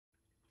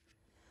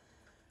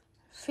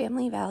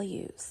Family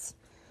values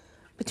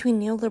between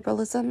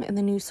neoliberalism and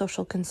the new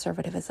social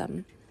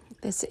conservatism.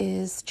 This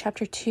is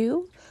Chapter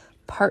 2,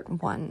 Part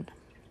 1.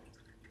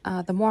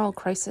 The moral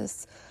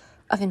crisis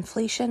of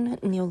inflation,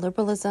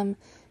 neoliberalism,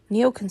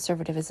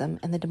 neoconservatism,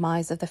 and the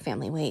demise of the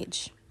family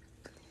wage.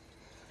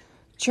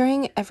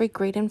 During every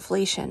great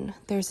inflation,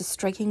 there is a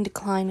striking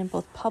decline in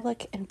both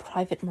public and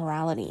private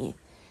morality.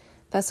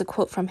 That's a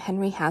quote from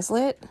Henry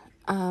Hazlitt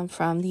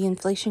from The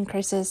Inflation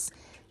Crisis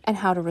and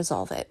How to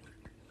Resolve It.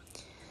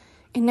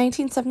 In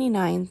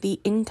 1979, the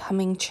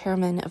incoming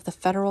chairman of the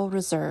Federal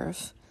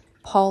Reserve,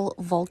 Paul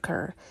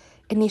Volcker,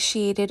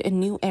 initiated a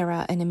new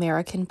era in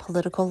American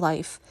political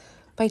life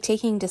by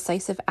taking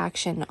decisive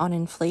action on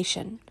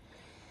inflation.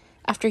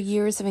 After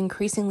years of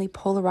increasingly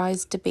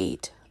polarized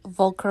debate,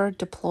 Volcker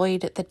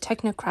deployed the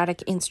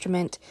technocratic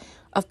instrument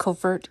of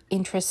covert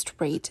interest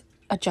rate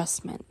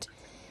adjustment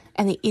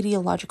and the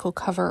ideological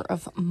cover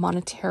of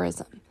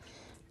monetarism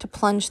to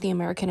plunge the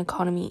American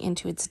economy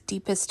into its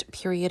deepest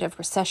period of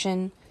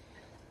recession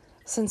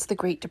since the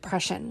Great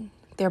Depression,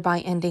 thereby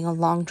ending a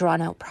long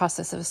drawn-out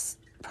process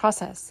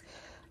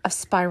of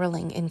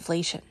spiraling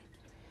inflation.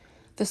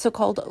 The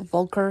so-called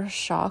Volcker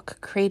shock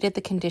created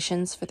the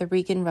conditions for the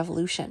Reagan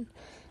Revolution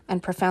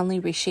and profoundly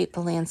reshaped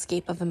the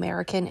landscape of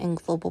American and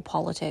global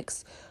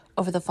politics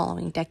over the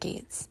following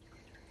decades.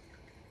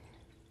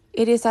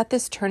 It is at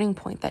this turning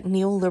point that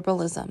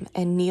neoliberalism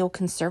and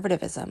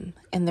neoconservatism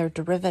and their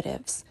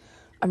derivatives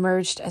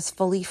emerged as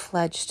fully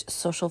fledged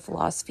social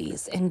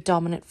philosophies and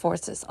dominant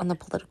forces on the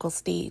political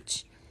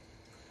stage.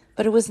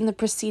 But it was in the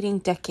preceding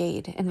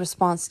decade, in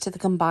response to the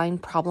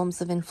combined problems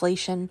of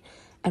inflation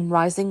and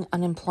rising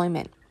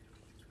unemployment,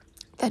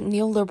 that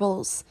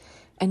neoliberals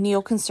and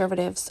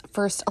neoconservatives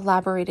first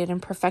elaborated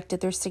and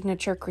perfected their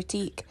signature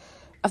critique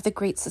of the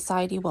Great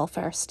Society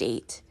welfare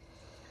state.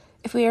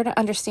 If we are to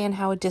understand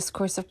how a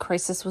discourse of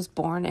crisis was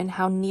born and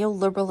how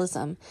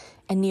neoliberalism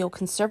and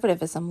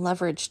neoconservatism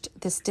leveraged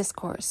this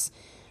discourse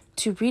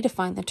to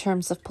redefine the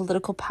terms of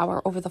political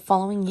power over the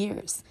following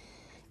years,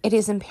 it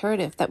is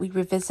imperative that we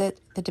revisit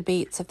the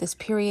debates of this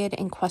period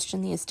and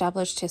question the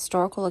established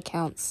historical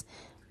accounts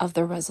of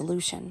their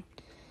resolution.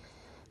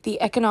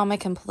 The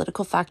economic and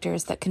political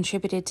factors that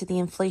contributed to the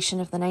inflation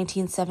of the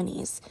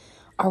 1970s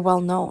are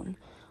well known,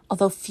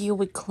 although few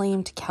would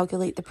claim to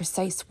calculate the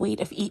precise weight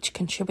of each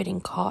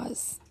contributing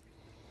cause.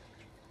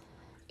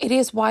 It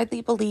is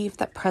widely believed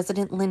that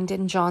President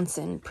Lyndon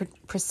Johnson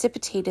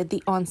precipitated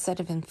the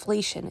onset of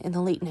inflation in the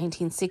late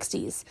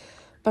 1960s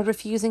by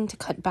refusing to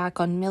cut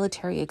back on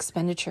military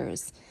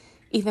expenditures,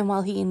 even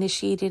while he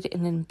initiated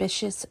an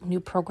ambitious new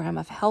program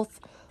of health,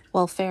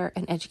 welfare,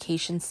 and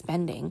education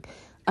spending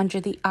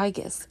under the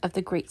aegis of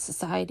the Great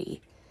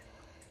Society.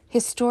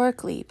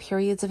 Historically,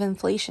 periods of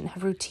inflation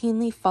have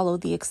routinely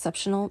followed the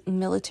exceptional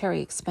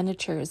military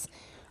expenditures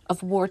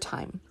of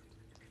wartime.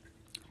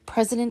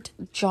 President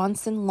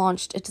Johnson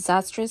launched a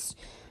disastrous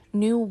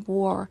new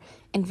war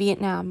in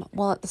Vietnam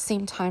while at the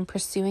same time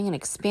pursuing an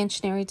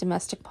expansionary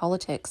domestic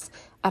politics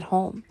at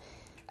home,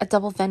 a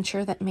double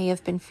venture that may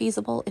have been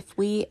feasible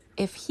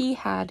if he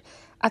had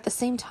at the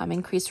same time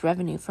increased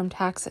revenue from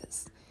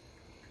taxes.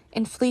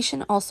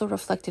 Inflation also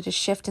reflected a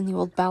shift in the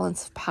old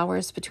balance of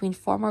powers between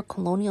former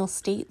colonial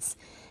states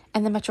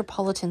and the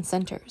metropolitan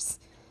centers.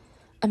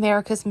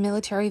 America's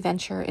military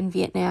venture in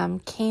Vietnam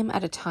came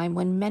at a time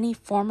when many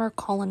former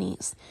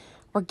colonies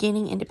were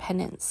gaining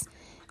independence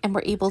and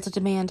were able to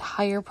demand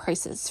higher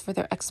prices for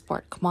their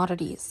export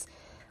commodities,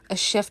 a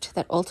shift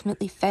that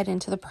ultimately fed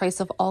into the price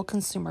of all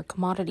consumer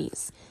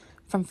commodities,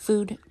 from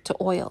food to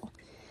oil.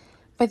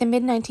 By the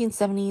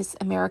mid-1970s,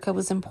 America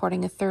was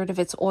importing a third of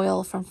its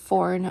oil from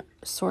foreign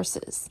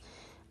sources,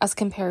 as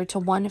compared to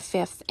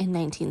 1/5 in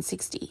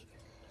 1960.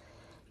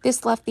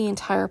 This left the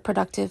entire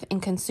productive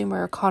and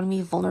consumer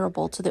economy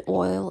vulnerable to the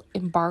oil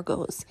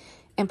embargoes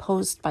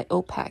imposed by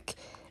OPEC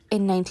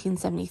in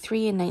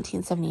 1973 and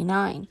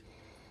 1979.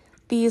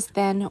 These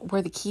then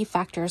were the key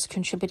factors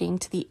contributing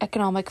to the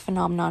economic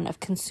phenomenon of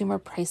consumer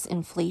price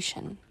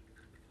inflation.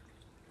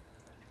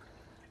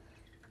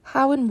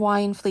 How and why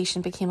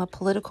inflation became a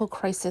political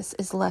crisis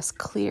is less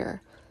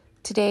clear.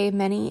 Today,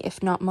 many,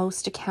 if not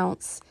most,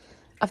 accounts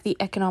of the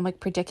economic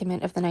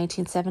predicament of the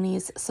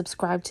 1970s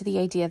subscribe to the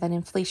idea that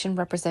inflation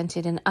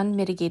represented an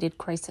unmitigated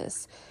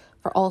crisis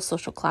for all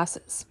social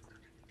classes,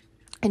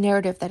 a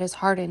narrative that has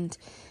hardened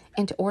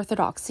into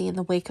orthodoxy in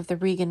the wake of the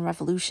Reagan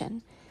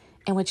Revolution,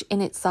 and which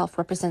in itself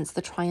represents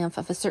the triumph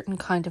of a certain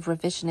kind of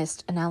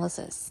revisionist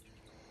analysis.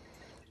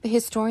 The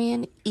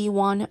historian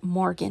Ewan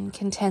Morgan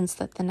contends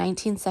that the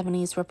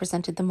 1970s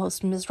represented the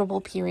most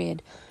miserable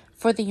period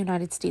for the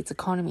United States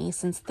economy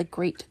since the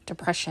Great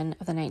Depression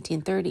of the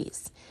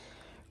 1930s,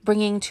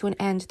 bringing to an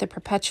end the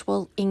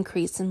perpetual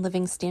increase in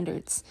living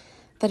standards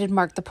that had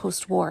marked the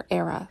post-war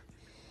era.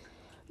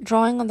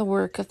 Drawing on the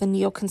work of the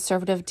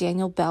neoconservative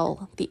Daniel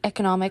Bell, the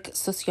economic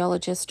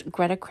sociologist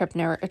Greta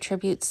Krippner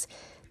attributes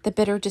the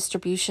bitter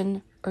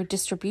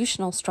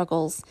distributional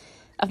struggles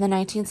of the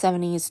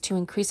 1970s to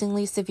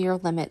increasingly severe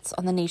limits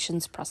on the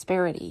nation's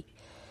prosperity.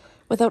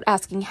 Without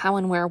asking how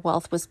and where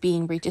wealth was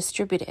being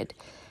redistributed,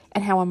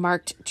 and how a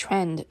marked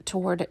trend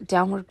toward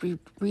downward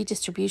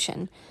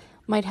redistribution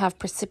might have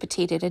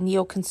precipitated a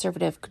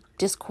neoconservative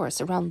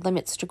discourse around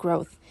limits to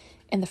growth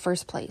in the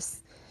first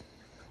place.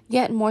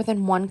 Yet more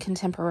than one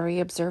contemporary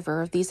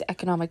observer of these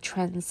economic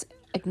trends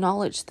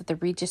acknowledged that the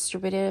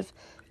redistributive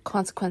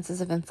consequences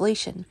of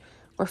inflation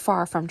were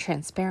far from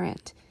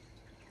transparent.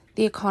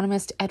 The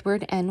economist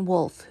Edward N.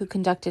 Wolfe, who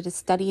conducted a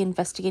study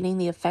investigating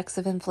the effects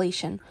of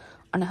inflation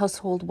on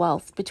household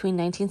wealth between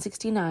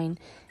 1969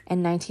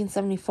 and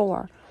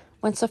 1974,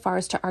 went so far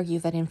as to argue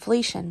that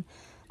inflation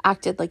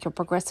acted like a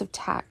progressive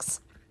tax,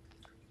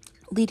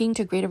 leading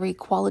to greater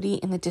equality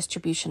in the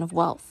distribution of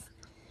wealth.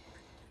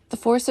 The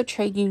force of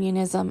trade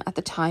unionism at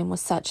the time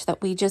was such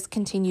that wages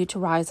continued to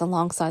rise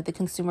alongside the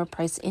consumer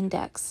price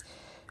index,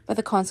 with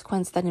the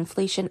consequence that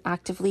inflation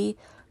actively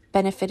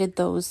benefited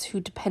those who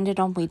depended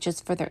on wages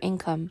for their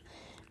income,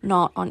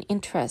 not on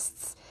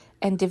interests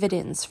and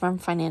dividends from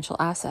financial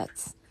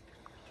assets.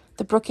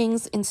 The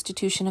Brookings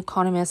Institution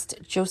economist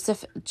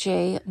Joseph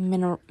J.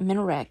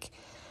 Minarek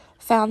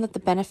found that the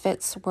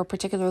benefits were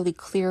particularly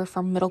clear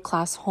for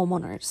middle-class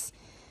homeowners,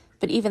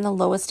 but even the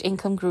lowest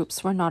income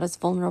groups were not as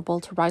vulnerable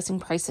to rising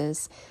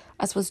prices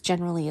as was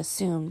generally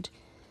assumed,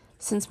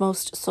 since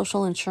most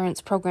social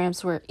insurance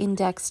programs were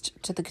indexed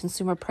to the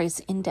consumer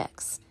price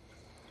index.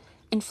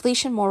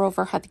 Inflation,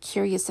 moreover, had the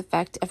curious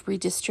effect of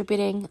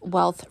redistributing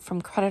wealth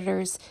from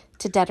creditors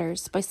to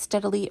debtors by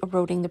steadily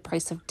eroding the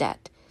price of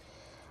debt.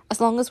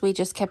 As long as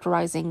wages kept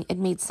rising, it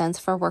made sense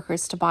for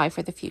workers to buy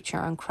for the future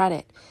on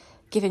credit,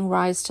 giving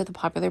rise to the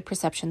popular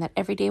perception that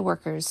everyday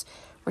workers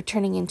were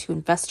turning into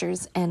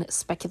investors and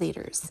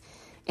speculators,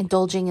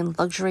 indulging in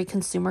luxury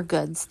consumer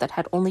goods that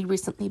had only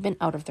recently been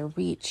out of their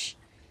reach.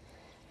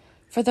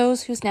 For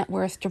those whose net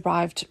worth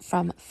derived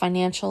from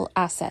financial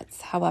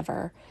assets,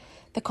 however,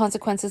 the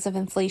consequences of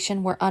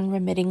inflation were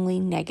unremittingly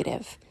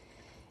negative.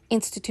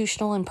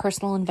 Institutional and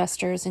personal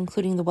investors,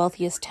 including the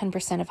wealthiest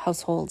 10% of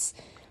households,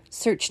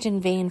 searched in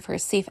vain for a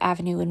safe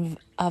avenue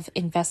of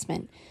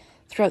investment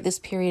throughout this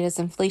period as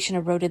inflation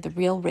eroded the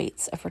real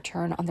rates of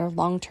return on their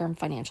long-term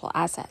financial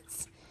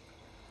assets.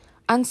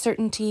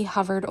 Uncertainty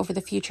hovered over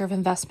the future of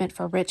investment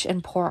for rich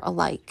and poor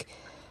alike,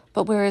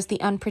 but whereas the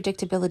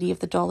unpredictability of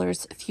the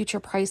dollar's future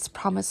price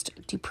promised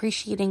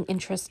depreciating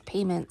interest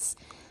payments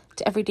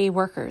to everyday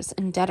workers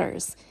and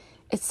debtors,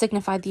 it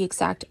signified the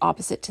exact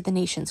opposite to the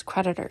nation's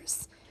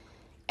creditors: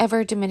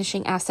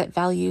 ever-diminishing asset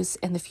values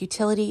and the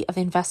futility of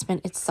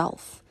investment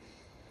itself.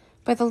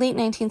 By the late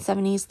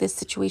 1970s, this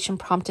situation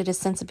prompted a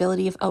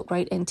sensibility of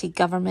outright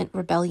anti-government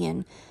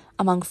rebellion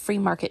among free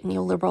market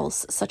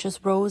neoliberals such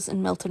as Rose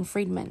and Milton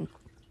Friedman,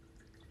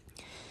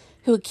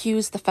 who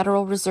accused the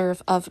Federal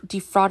Reserve of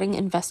defrauding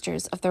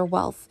investors of their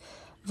wealth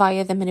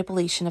via the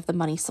manipulation of the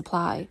money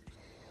supply.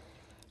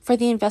 For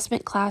the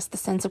investment class, the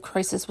sense of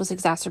crisis was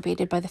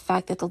exacerbated by the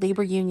fact that the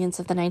labor unions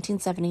of the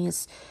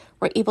 1970s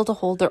were able to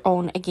hold their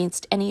own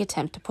against any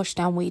attempt to push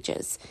down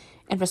wages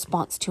in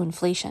response to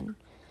inflation.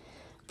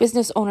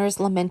 Business owners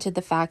lamented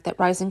the fact that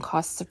rising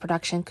costs of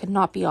production could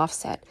not be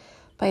offset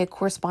by a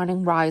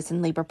corresponding rise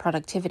in labor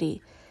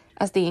productivity,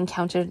 as they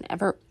encountered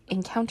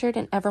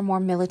an ever more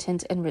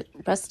militant and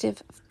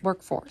restive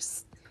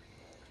workforce.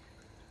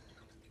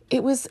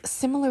 It was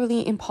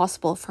similarly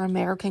impossible for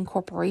American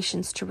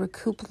corporations to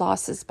recoup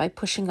losses by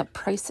pushing up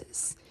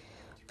prices,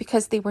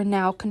 because they were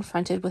now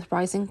confronted with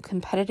rising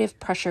competitive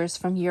pressures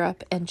from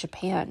Europe and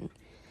Japan.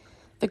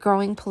 The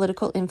growing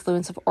political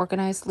influence of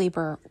organized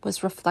labor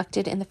was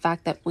reflected in the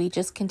fact that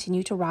wages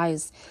continued to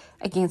rise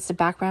against a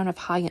background of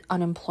high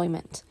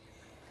unemployment.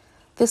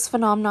 This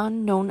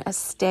phenomenon, known as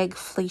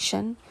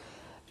stagflation,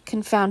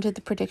 confounded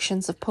the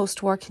predictions of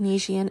post-war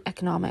Keynesian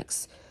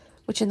economics,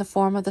 which in the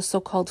form of the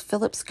so-called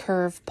Phillips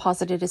curve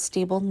posited a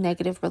stable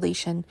negative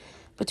relation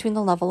between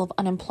the level of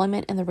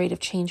unemployment and the rate of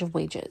change of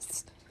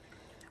wages.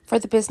 For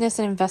the business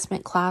and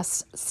investment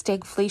class,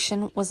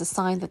 stagflation was a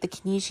sign that the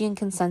Keynesian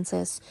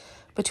consensus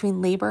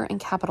between labor and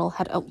capital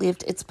had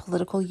outlived its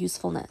political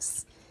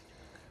usefulness.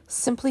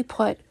 Simply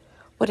put,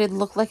 what had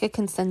looked like a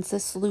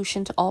consensus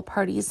solution to all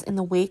parties in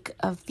the wake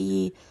of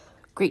the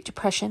Great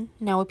Depression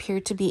now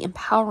appeared to be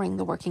empowering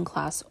the working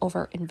class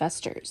over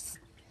investors.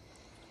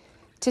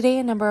 Today,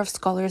 a number of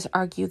scholars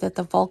argue that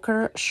the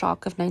Volcker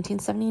shock of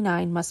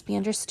 1979 must be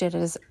understood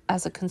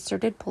as a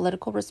concerted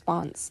political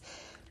response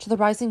to the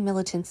rising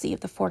militancy of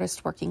the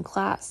Fordist working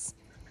class.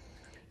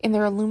 In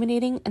their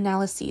illuminating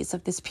analyses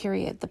of this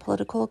period, the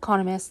political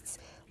economists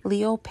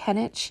Leo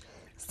Penich,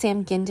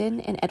 Sam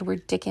Gindin, and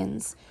Edward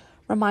Dickens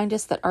remind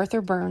us that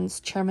Arthur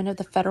Burns, chairman of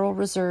the Federal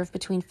Reserve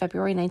between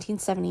February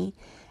 1970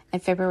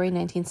 and February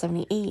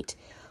 1978,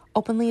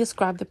 openly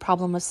ascribed the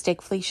problem of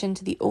stagflation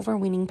to the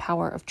overweening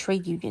power of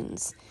trade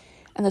unions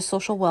and the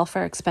social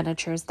welfare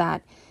expenditures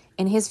that,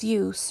 in his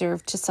view,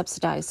 served to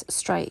subsidize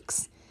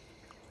strikes.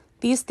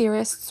 These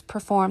theorists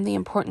perform the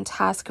important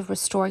task of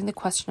restoring the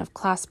question of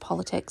class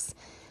politics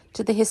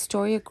to the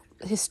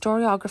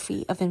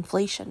historiography of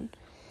inflation,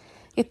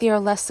 yet they are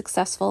less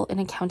successful in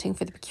accounting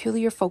for the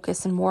peculiar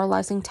focus and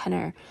moralizing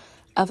tenor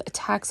of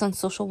attacks on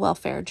social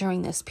welfare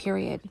during this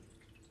period.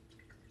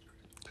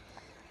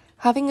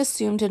 Having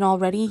assumed an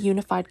already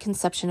unified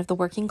conception of the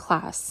working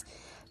class,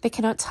 they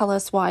cannot tell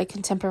us why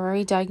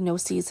contemporary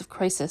diagnoses of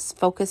crisis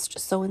focused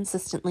so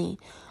insistently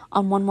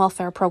on one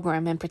welfare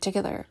program in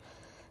particular,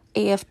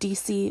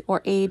 AFDC,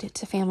 or Aid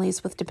to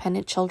Families with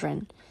Dependent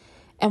Children,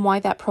 and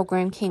why that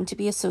program came to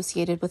be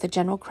associated with a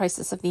general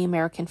crisis of the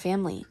American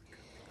family.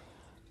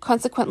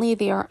 Consequently,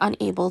 they are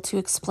unable to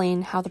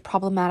explain how the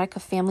problematic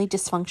of family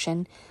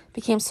dysfunction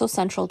became so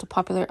central to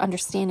popular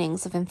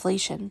understandings of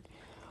inflation,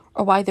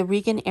 or why the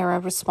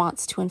Reagan-era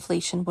response to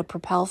inflation would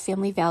propel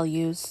family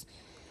values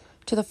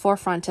to the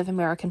forefront of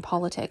American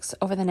politics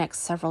over the next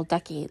several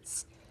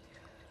decades.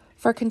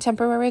 For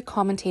contemporary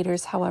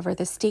commentators, however,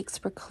 the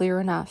stakes were clear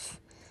enough.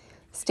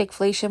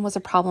 Stagflation was a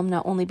problem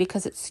not only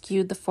because it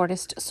skewed the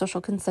Fordist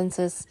social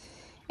consensus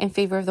in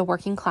favor of the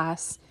working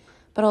class,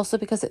 but also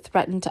because it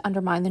threatened to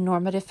undermine the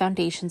normative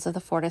foundations of the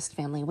Fordist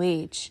family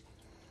wage.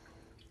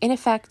 In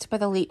effect, by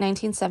the late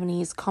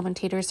 1970s,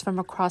 commentators from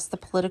across the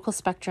political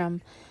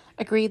spectrum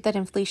agreed that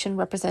inflation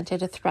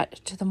represented a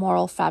threat to the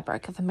moral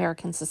fabric of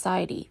American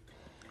society.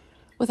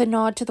 With a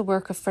nod to the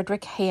work of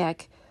Friedrich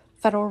Hayek,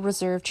 Federal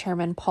Reserve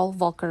Chairman Paul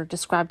Volcker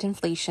described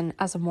inflation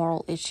as a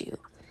moral issue.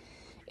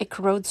 It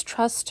corrodes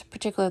trust,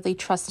 particularly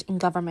trust in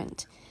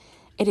government.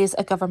 It is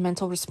a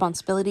governmental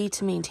responsibility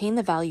to maintain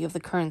the value of the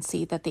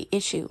currency that they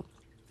issue.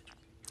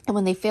 And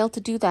when they fail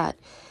to do that,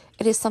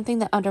 it is something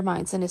that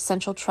undermines an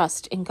essential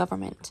trust in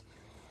government.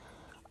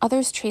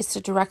 Others traced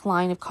a direct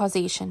line of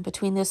causation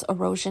between this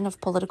erosion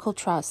of political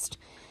trust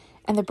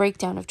and the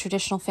breakdown of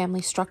traditional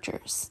family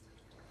structures.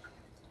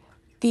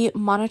 The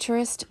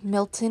monetarist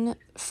Milton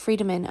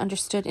Friedman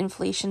understood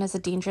inflation as a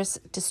dangerous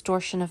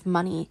distortion of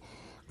money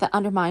that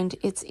undermined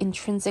its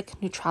intrinsic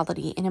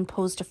neutrality and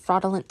imposed a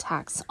fraudulent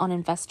tax on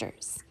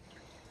investors.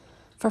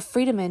 For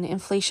Friedman,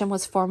 inflation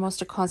was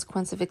foremost a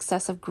consequence of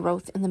excessive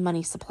growth in the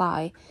money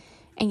supply,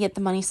 and yet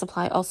the money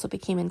supply also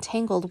became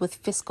entangled with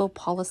fiscal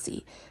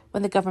policy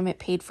when the government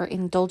paid for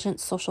indulgent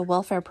social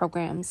welfare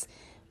programs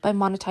by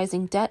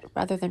monetizing debt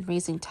rather than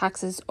raising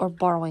taxes or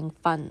borrowing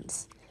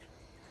funds.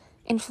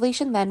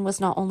 Inflation then was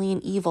not only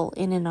an evil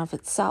in and of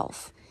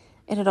itself,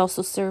 it had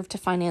also served to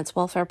finance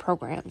welfare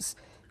programs,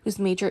 whose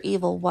major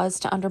evil was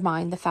to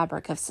undermine the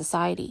fabric of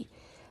society,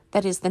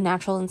 that is, the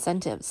natural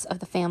incentives of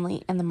the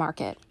family and the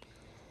market.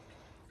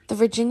 The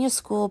Virginia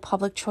School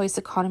public choice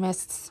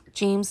economists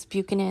James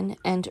Buchanan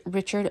and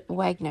Richard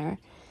Wagner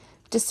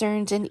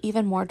discerned an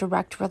even more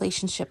direct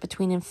relationship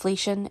between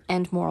inflation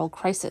and moral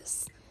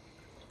crisis.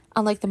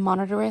 Unlike the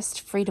monetarist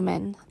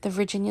Friedman, the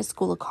Virginia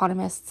School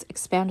economists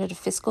expounded a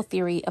fiscal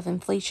theory of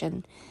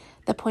inflation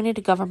that pointed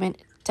to government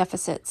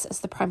deficits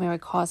as the primary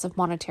cause of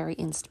monetary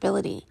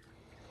instability.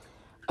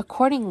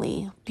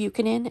 Accordingly,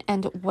 Buchanan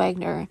and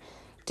Wagner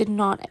did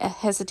not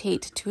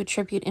hesitate to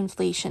attribute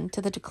inflation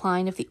to the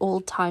decline of the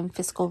old-time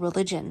fiscal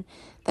religion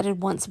that had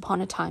once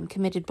upon a time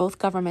committed both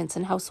governments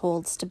and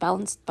households to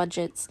balanced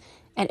budgets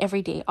and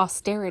everyday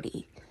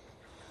austerity.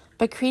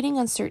 By creating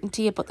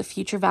uncertainty about the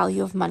future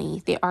value of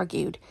money, they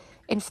argued,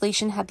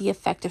 inflation had the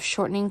effect of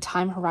shortening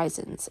time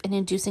horizons and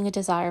inducing a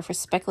desire for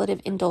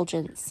speculative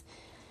indulgence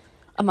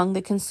among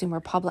the consumer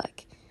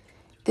public.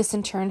 This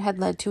in turn had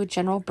led to a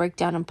general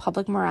breakdown in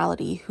public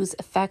morality whose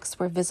effects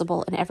were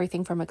visible in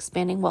everything from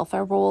expanding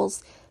welfare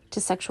roles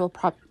to sexual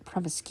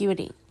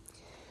promiscuity.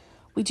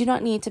 We do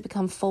not need to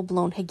become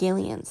full-blown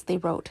Hegelians, they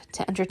wrote,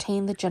 to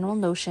entertain the general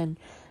notion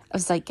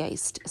of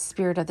zeitgeist,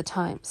 spirit of the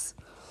times.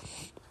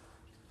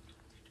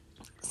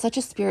 Such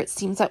a spirit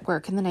seems at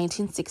work in the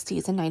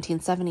 1960s and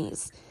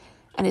 1970s,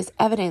 and is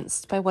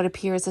evidenced by what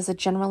appears as a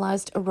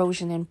generalized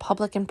erosion in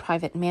public and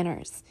private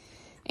manners,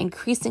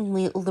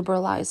 increasingly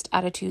liberalized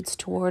attitudes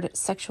toward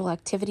sexual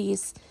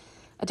activities,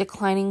 a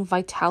declining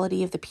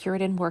vitality of the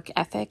Puritan work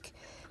ethic,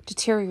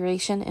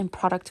 deterioration in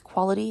product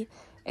quality,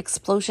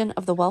 explosion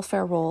of the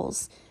welfare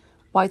rolls,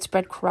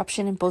 widespread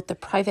corruption in both the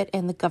private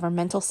and the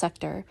governmental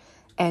sector,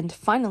 and,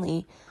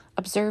 finally,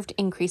 observed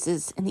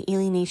increases in the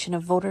alienation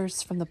of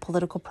voters from the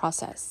political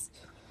process.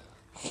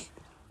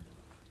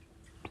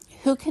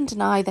 Who can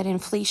deny that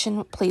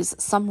inflation plays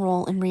some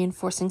role in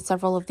reinforcing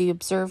several of the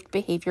observed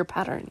behavior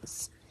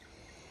patterns?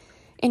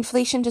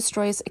 Inflation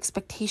destroys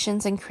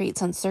expectations and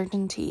creates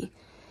uncertainty.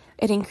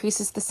 It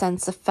increases the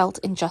sense of felt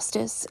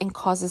injustice and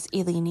causes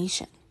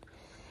alienation.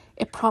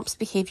 It prompts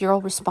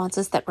behavioral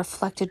responses that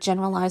reflect a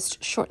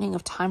generalized shortening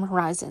of time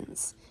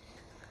horizons.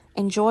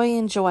 Enjoy,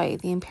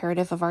 the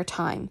imperative of our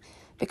time,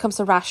 becomes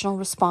a rational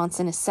response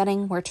in a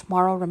setting where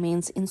tomorrow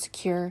remains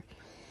insecure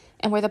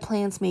and where the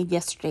plans made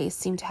yesterday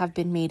seem to have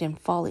been made in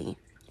folly.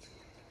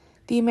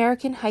 The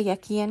American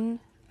Hayekian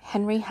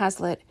Henry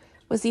Hazlitt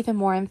was even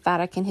more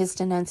emphatic in his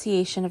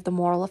denunciation of the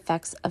moral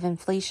effects of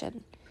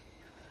inflation.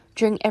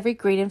 During every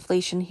great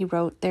inflation, he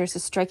wrote, there is a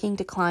striking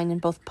decline in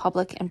both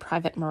public and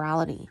private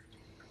morality.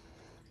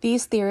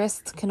 These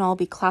theorists can all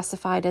be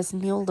classified as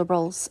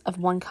neoliberals of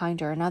one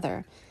kind or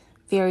another,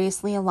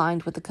 variously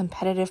aligned with the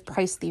competitive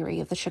price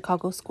theory of the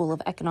Chicago School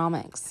of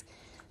Economics,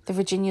 the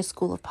Virginia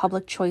School of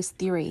Public Choice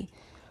Theory,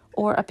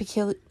 or a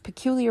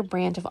peculiar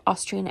brand of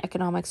Austrian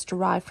economics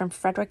derived from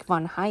Friedrich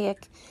von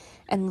Hayek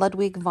and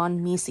Ludwig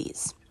von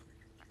Mises.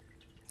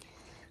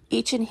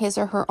 Each in his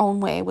or her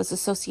own way was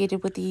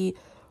associated with the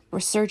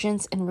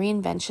resurgence and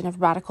reinvention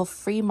of radical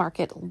free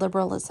market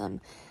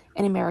liberalism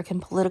in American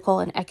political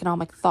and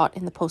economic thought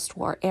in the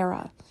post-war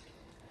era.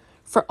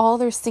 For all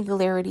their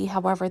singularity,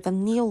 however, the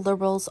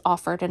neoliberals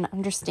offered an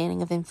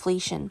understanding of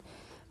inflation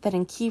that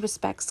in key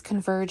respects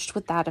converged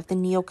with that of the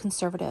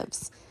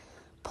neoconservatives,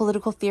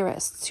 political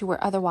theorists who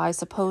were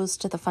otherwise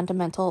opposed to the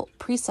fundamental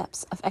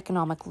precepts of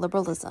economic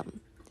liberalism.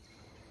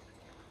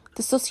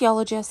 The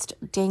sociologist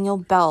Daniel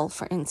Bell,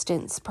 for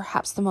instance,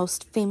 perhaps the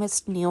most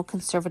famous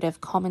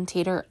neoconservative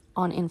commentator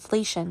on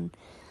inflation,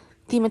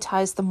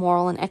 thematized the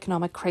moral and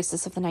economic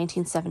crisis of the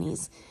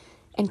 1970s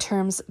in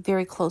terms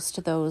very close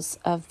to those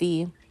of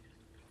the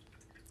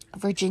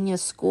Virginia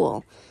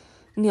School,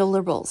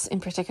 neoliberals in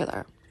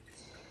particular.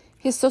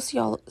 His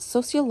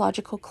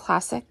sociological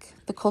classic,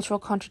 The Cultural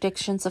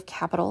Contradictions of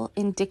Capital,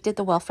 indicted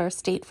the welfare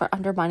state for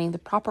undermining the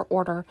proper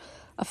order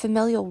of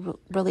familial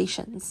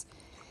relations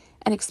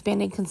and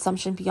expanding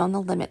consumption beyond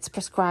the limits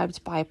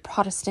prescribed by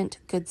Protestant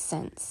good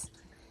sense.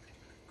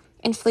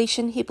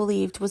 Inflation, he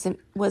believed,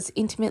 was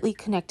intimately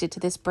connected to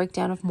this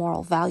breakdown of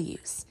moral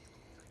values.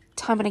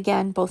 Time and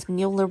again, both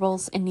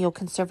neoliberals and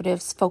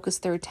neoconservatives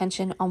focused their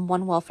attention on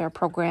one welfare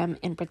program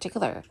in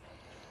particular,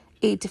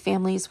 aid to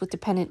families with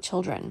dependent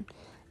children,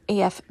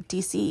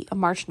 AFDC, a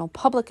marginal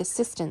public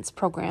assistance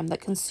program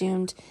that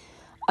consumed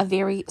a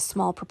very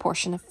small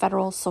proportion of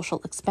federal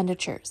social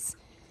expenditures.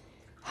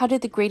 How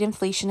did the great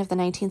inflation of the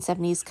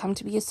 1970s come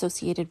to be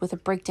associated with a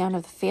breakdown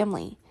of the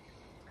family?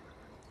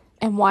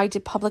 And why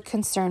did public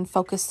concern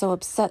focus so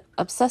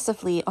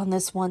obsessively on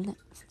this one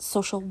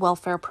social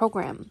welfare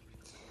program?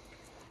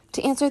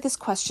 To answer this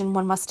question,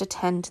 one must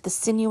attend to the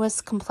sinuous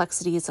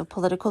complexities of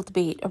political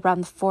debate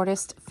around the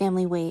Fordist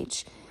family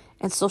wage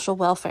and social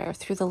welfare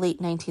through the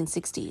late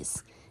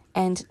 1960s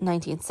and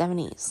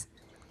 1970s.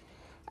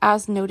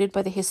 As noted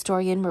by the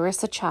historian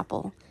Marissa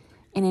Chappell,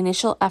 an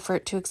initial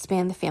effort to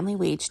expand the family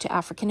wage to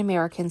African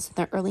Americans in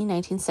the early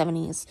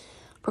 1970s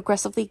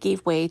progressively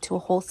gave way to a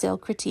wholesale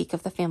critique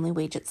of the family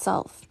wage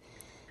itself,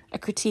 a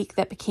critique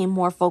that became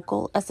more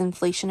vocal as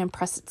inflation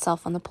impressed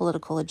itself on the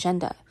political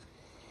agenda.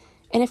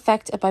 In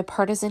effect, a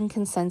bipartisan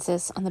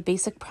consensus on the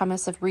basic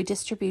premise of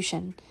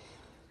redistribution,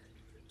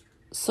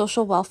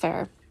 social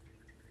welfare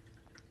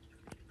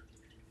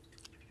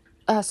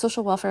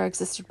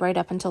existed right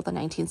up until the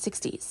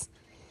 1960s.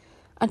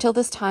 Until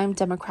this time,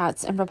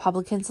 Democrats and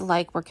Republicans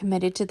alike were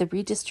committed to the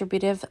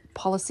redistributive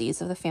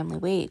policies of the family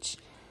wage,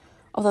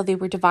 although they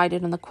were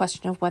divided on the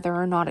question of whether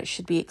or not it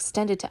should be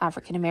extended to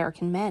African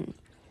American men.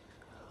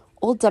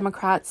 Old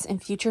Democrats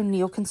and future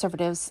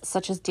neoconservatives,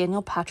 such as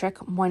Daniel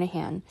Patrick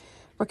Moynihan,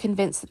 were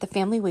convinced that the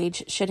family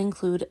wage should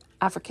include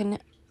African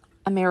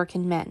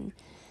American men,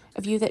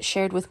 a view they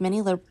shared with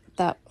many liberals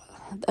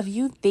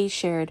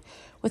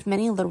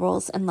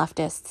and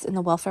leftists in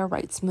the welfare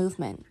rights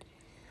movement.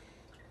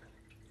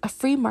 A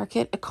free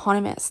market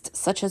economist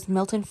such as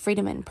Milton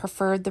Friedman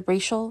preferred the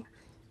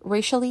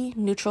racially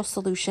neutral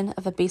solution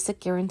of a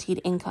basic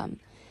guaranteed income,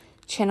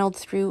 channeled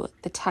through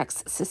the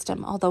tax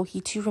system, although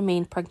he too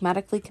remained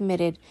pragmatically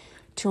committed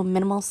to a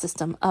minimal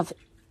system of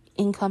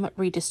income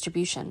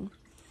redistribution.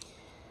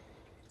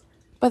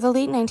 By the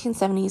late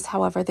 1970s,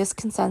 however, this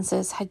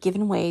consensus had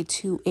given way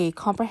to a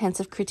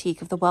comprehensive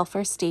critique of the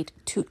welfare state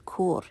tout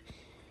court.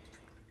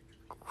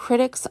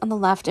 Critics on the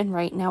left and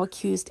right now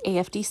accused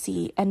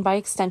AFDC, and by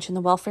extension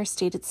the welfare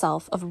state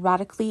itself, of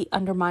radically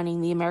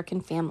undermining the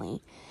American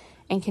family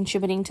and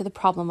contributing to the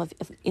problem of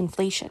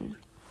inflation.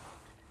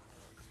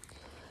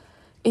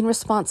 In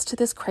response to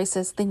this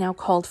crisis, they now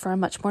called for a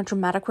much more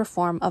dramatic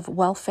reform of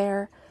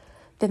welfare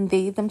than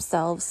they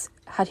themselves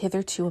had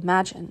hitherto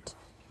imagined.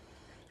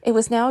 It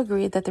was now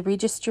agreed that the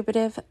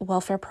redistributive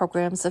welfare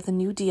programs of the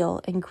New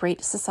Deal and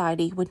Great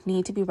Society would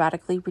need to be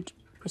radically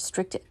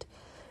restricted,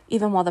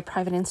 even while the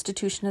private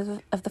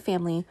institution of the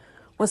family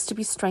was to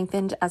be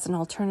strengthened as an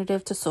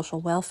alternative to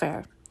social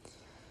welfare.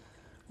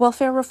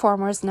 Welfare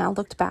reformers now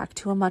looked back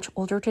to a much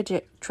older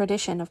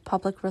tradition of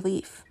public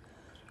relief,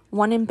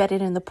 one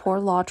embedded in the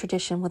poor law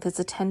tradition with its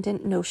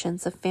attendant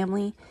notions of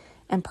family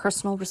and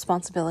personal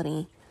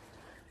responsibility,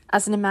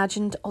 as an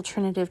imagined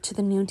alternative to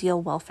the New Deal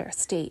welfare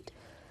state.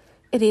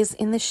 It is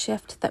in this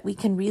shift that we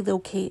can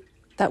locate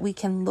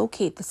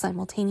the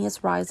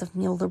simultaneous rise of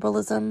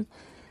neoliberalism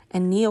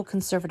and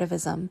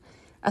neoconservatism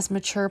as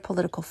mature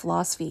political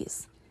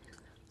philosophies.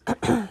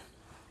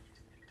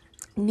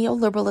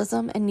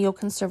 Neoliberalism and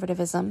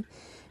neoconservatism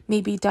may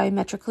be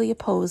diametrically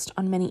opposed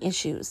on many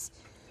issues,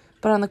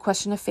 but on the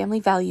question of family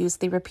values,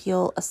 they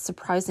reveal a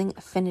surprising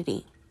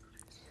affinity.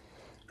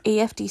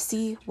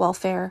 AFDC,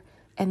 welfare,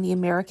 and the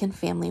American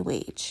family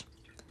wage.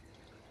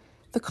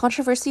 The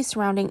controversy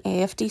surrounding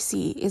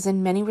AFDC is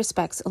in many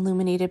respects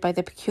illuminated by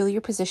the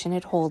peculiar position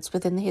it holds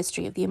within the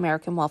history of the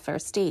American welfare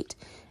state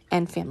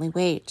and family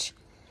wage.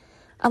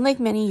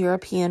 Unlike many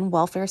European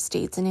welfare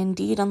states, and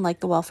indeed unlike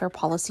the welfare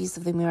policies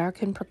of the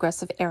American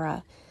Progressive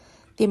era,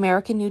 the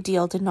American New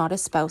Deal did not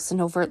espouse an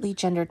overtly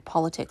gendered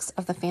politics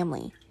of the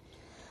family.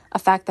 a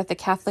fact that the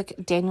Catholic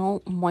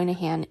Daniel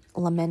Moynihan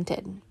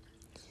lamented.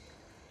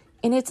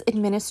 In its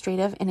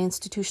administrative and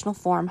institutional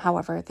form,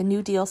 however, the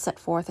New Deal set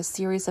forth a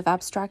series of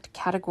abstract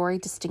category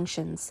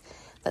distinctions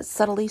that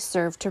subtly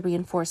served to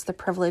reinforce the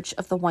privilege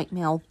of the white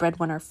male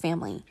breadwinner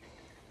family.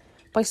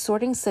 By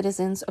sorting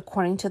citizens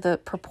according to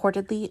the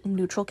purportedly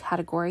neutral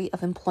category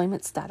of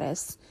employment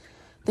status,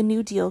 the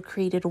New Deal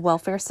created a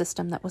welfare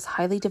system that was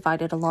highly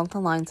divided along the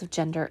lines of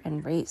gender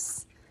and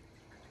race.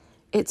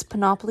 Its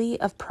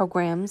panoply of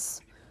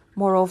programs,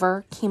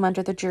 moreover, came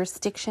under the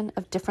jurisdiction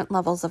of different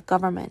levels of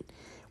government,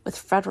 with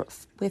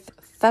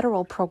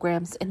federal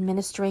programs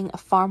administering a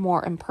far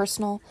more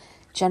impersonal,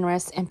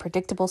 generous, and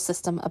predictable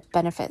system of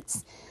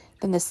benefits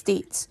than the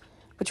states,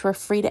 which were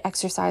free to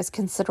exercise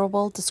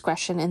considerable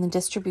discretion in the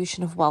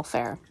distribution of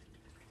welfare.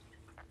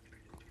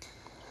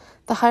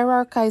 The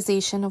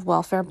hierarchization of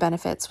welfare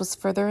benefits was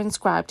further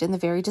inscribed in the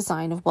very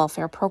design of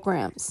welfare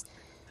programs.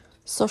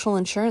 Social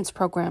insurance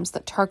programs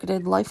that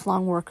targeted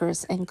lifelong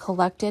workers and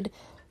collected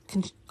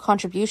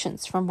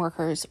contributions from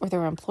workers or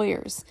their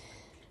employers,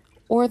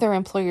 enjoyed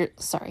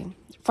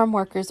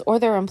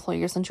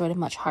a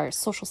much higher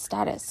social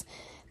status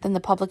than the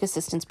public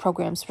assistance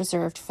programs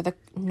reserved for the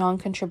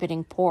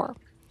non-contributing poor.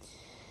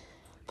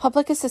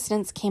 Public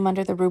assistance came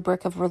under the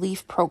rubric of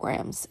relief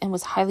programs and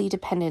was highly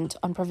dependent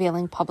on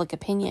prevailing public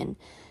opinion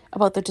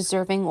about the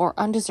deserving or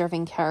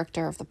undeserving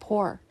character of the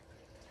poor.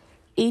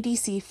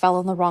 ADC fell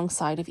on the wrong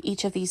side of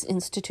each of these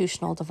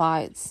institutional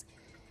divides.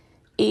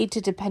 Aid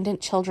to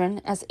Dependent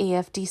Children, as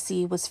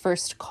AFDC was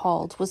first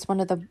called, was one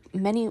of the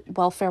many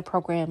welfare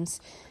programs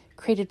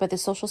created by the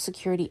Social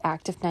Security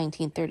Act of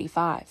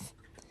 1935.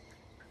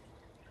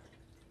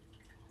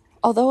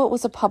 Although it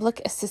was a public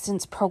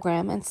assistance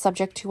program and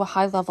subject to a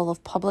high level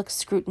of public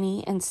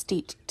scrutiny and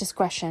state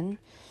discretion,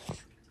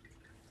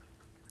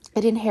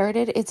 it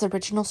inherited its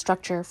original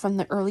structure from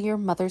the earlier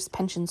Mother's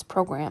Pensions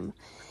Program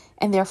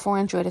and therefore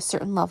enjoyed a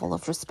certain level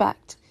of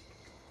respect.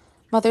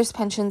 Mother's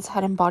pensions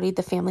had embodied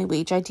the family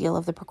wage ideal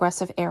of the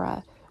Progressive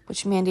Era,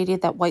 which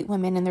mandated that white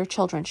women and their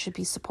children should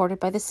be supported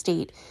by the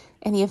state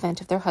in the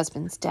event of their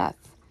husband's death.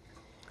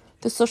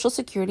 The Social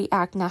Security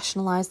Act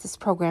nationalized this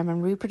program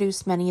and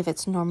reproduced many of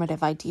its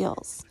normative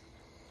ideals.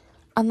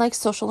 Unlike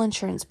social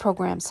insurance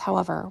programs,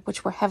 however,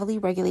 which were heavily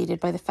regulated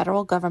by the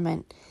federal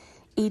government,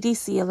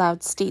 ADC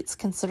allowed states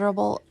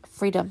considerable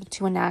freedom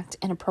to enact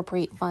and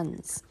appropriate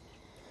funds,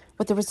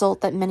 with the result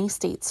that many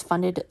states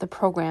funded the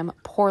program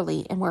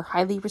poorly and were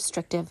highly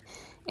restrictive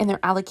in their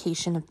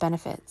allocation of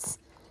benefits.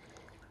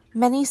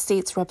 Many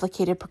states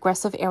replicated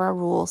Progressive-era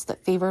rules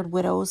that favored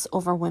widows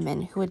over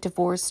women who had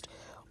divorced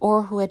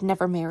or who had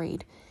never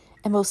married,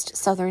 and most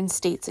southern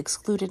states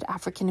excluded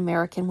African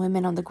American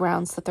women on the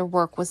grounds that their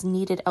work was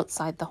needed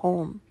outside the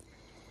home.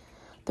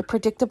 The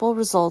predictable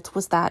result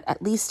was that,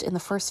 at least in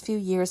the first few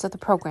years of the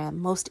program,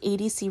 most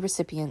ADC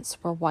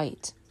recipients were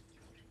white.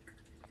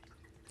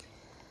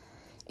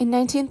 In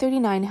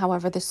 1939,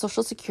 however, the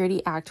Social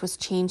Security Act was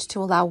changed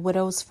to allow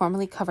widows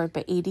formerly covered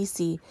by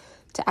ADC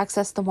to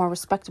access the more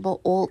respectable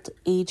old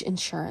age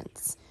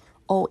insurance,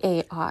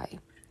 OAI,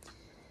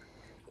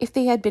 if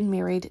they had been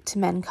married to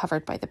men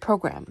covered by the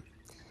program.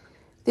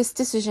 This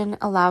decision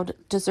allowed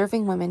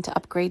deserving women to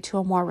upgrade to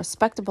a more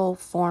respectable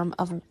form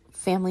of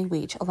family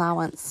wage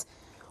allowance,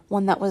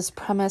 one that was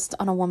premised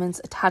on a woman's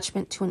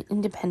attachment to an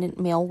independent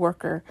male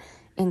worker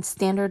in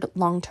standard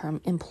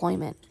long-term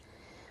employment.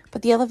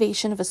 But the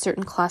elevation of a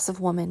certain class of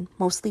women,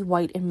 mostly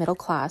white and middle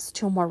class,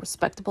 to a more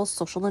respectable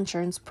social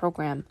insurance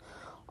program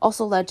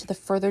also led to the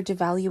further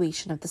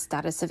devaluation of the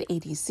status of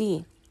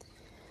ADC.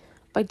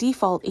 By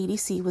default,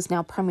 ADC was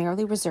now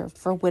primarily reserved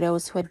for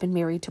widows who had been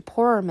married to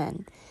poorer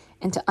men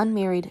and to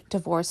unmarried,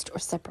 divorced, or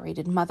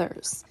separated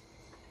mothers.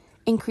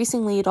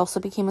 Increasingly, it also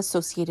became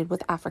associated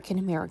with African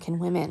American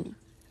women.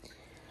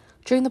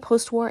 During the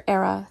post-war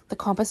era, the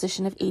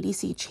composition of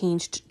ADC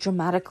changed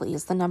dramatically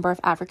as the number of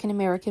African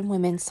American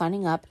women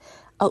signing up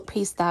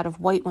outpaced that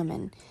of white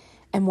women,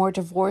 and more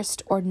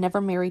divorced or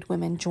never married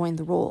women joined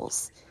the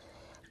rolls.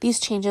 These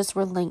changes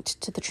were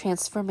linked to the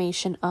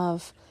transformation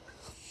of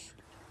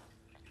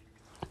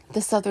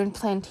the Southern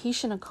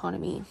plantation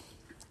economy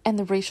and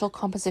the racial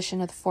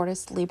composition of the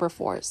forest labor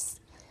force.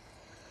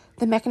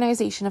 The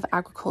mechanization of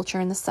agriculture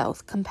in the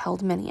South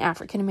compelled many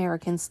African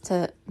Americans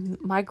to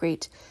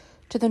migrate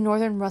to the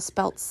northern Rust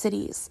Belt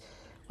cities,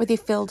 where they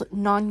filled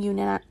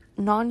non-unionized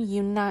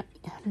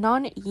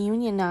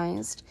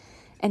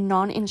and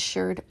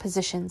non-insured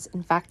positions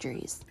in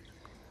factories.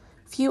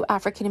 Few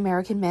African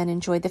American men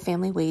enjoyed the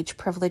family wage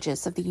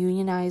privileges of the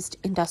unionized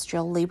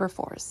industrial labor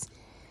force,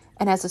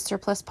 and as a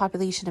surplus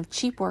population of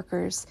cheap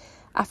workers,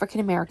 African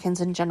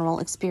Americans in general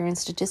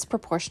experienced a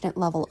disproportionate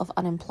level of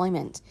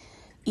unemployment,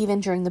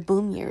 even during the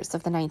boom years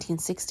of the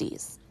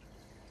 1960s.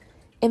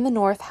 In the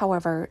North,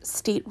 however,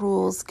 state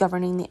rules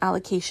governing the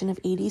allocation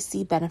of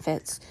ADC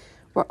benefits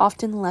were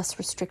often less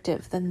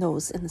restrictive than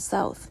those in the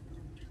South.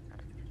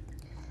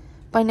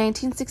 By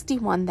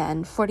 1961,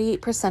 then,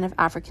 48% of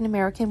African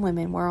American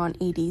women were on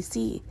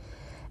ADC,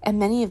 and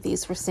many of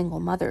these were single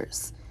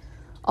mothers.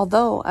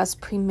 Although, as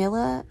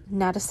Premilla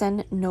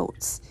Nadasen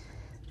notes,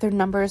 Their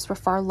numbers were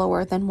far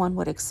lower than one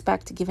would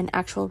expect given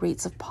actual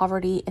rates of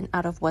poverty and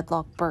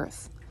out-of-wedlock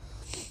birth.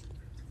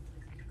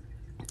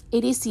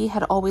 ADC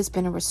had always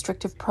been a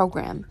restrictive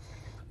program,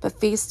 but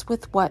faced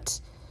with what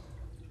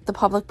the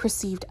public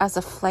perceived as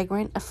a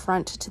flagrant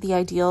affront to the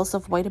ideals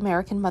of white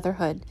American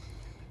motherhood,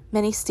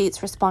 many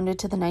states responded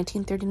to the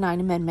 1939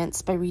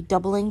 amendments by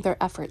redoubling their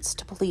efforts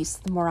to police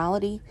the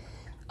morality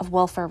of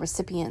welfare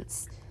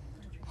recipients.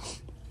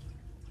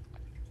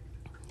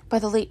 By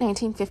the late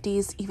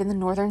 1950s, even the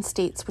northern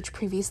states, which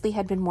previously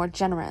had been more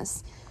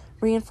generous,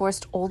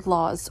 reinforced old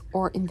laws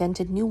or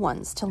invented new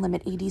ones to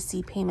limit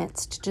ADC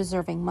payments to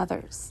deserving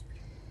mothers.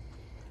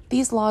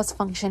 These laws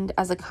functioned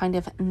as a kind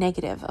of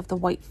negative of the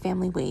white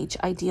family wage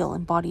ideal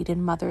embodied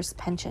in mothers'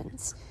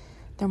 pensions,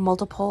 their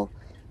multiple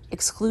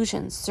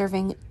exclusions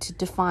serving to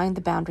define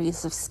the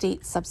boundaries of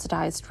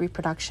state-subsidized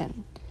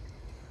reproduction.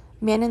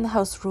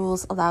 Man-in-the-house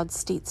rules allowed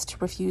states to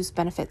refuse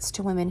benefits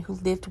to women who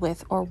lived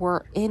with or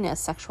were in a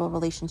sexual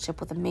relationship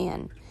with a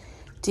man,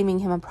 deeming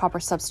him a proper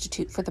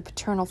substitute for the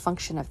paternal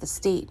function of the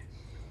state.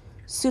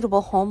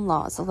 Suitable home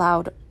laws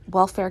allowed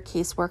welfare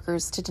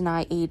caseworkers to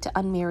deny aid to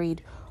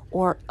unmarried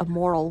or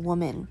immoral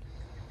women.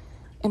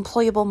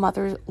 Employable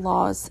mother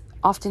laws,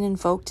 often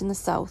invoked in the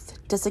South,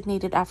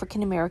 designated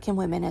African American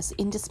women as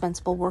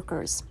indispensable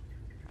workers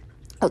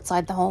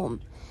outside the home,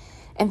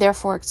 and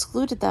therefore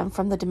excluded them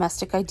from the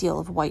domestic ideal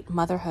of white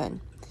motherhood,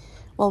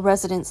 while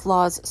residence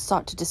laws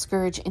sought to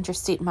discourage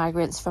interstate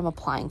migrants from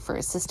applying for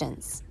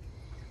assistance.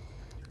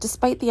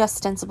 Despite the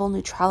ostensible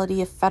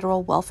neutrality of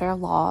federal welfare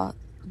law,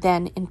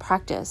 then in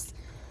practice,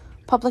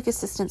 public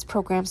assistance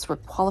programs were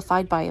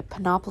qualified by a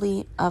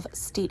panoply of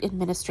state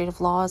administrative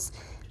laws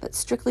that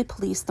strictly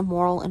policed the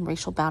moral and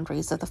racial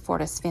boundaries of the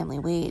Fortis family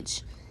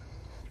wage.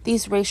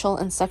 These racial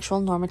and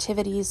sexual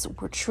normativities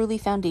were truly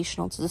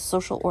foundational to the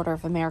social order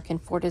of American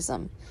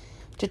Fortism,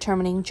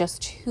 determining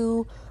just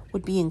who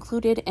would be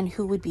included and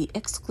who would be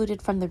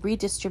excluded from the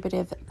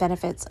redistributive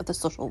benefits of the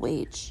social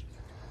wage.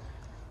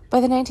 By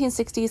the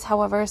 1960s,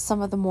 however,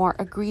 some of the more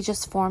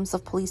egregious forms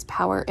of police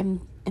power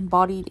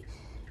embodied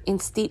in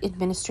state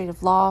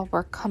administrative law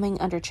were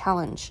coming under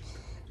challenge,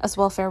 as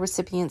welfare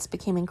recipients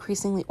became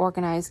increasingly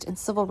organized and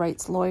civil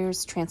rights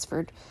lawyers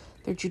transferred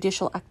their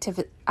judicial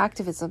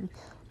activism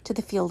to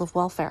the field of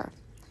welfare.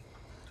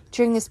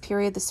 During this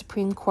period, the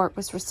Supreme Court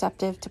was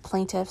receptive to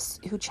plaintiffs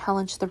who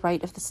challenged the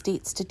right of the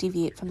states to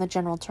deviate from the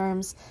general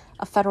terms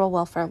of federal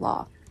welfare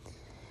law.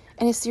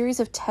 In a series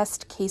of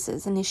test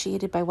cases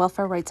initiated by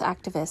welfare rights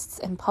activists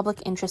and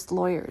public interest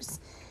lawyers,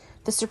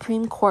 the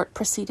Supreme Court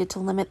proceeded to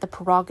limit the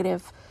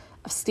prerogative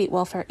of state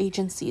welfare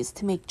agencies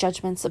to make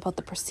judgments about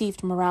the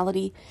perceived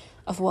morality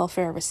of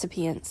welfare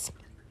recipients.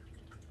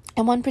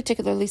 In one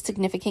particularly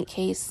significant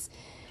case,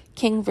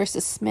 King v.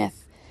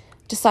 Smith,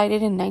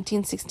 decided in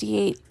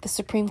 1968, the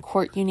Supreme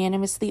Court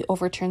unanimously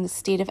overturned the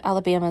state of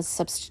Alabama's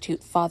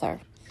substitute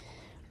father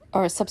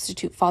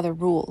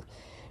rule,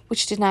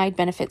 which denied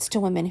benefits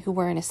to women who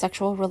were in a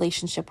sexual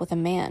relationship with a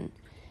man.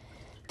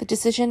 The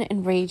decision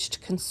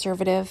enraged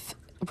conservative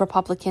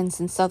Republicans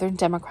and Southern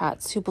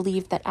Democrats who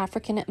believed that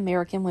African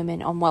American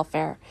women on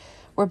welfare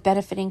were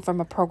benefiting from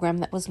a program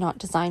that was not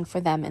designed for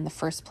them in the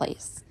first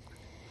place.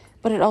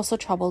 But it also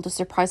troubled a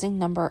surprising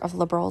number of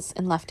liberals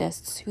and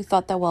leftists who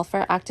thought that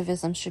welfare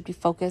activism should be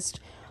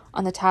focused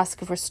on the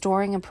task of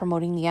restoring and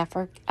promoting the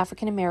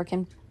African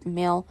American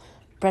male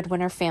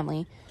breadwinner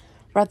family,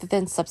 rather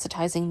than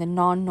subsidizing the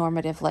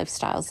non-normative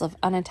lifestyles of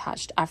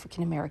unattached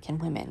African American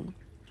women.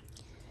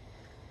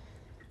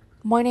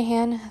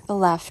 Moynihan, the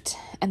left,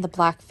 and the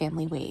black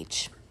family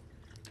wage.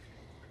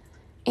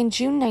 In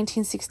June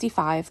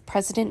 1965,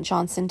 President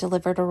Johnson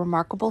delivered a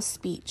remarkable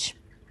speech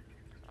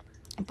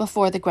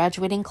before the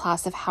graduating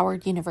class of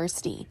Howard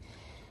University,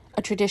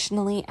 a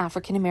traditionally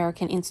African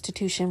American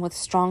institution with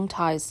strong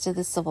ties to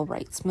the civil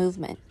rights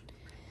movement.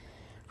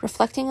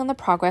 Reflecting on the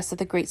progress of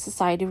the Great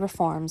Society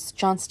reforms,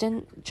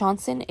 Johnson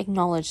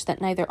acknowledged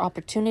that neither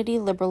opportunity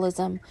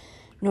liberalism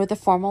nor the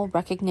formal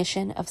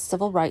recognition of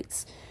civil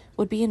rights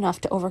would be enough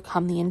to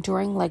overcome the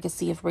enduring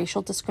legacy of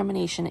racial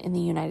discrimination in the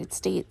United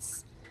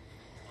States.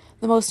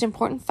 The most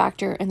important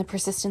factor in the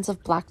persistence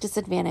of black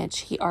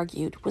disadvantage, he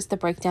argued, was the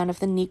breakdown of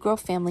the Negro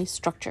family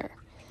structure.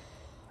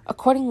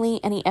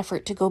 Accordingly, any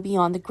effort to go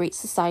beyond the Great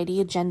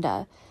Society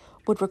agenda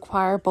would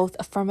require both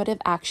affirmative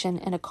action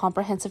and a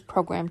comprehensive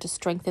program to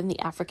strengthen the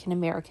African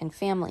American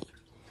family.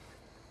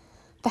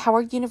 The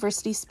Howard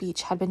University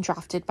speech had been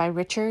drafted by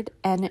Richard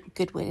N.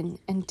 Goodwin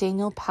and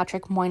Daniel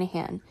Patrick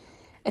Moynihan,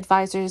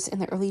 advisors in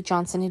the early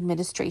Johnson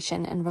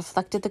administration, and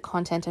reflected the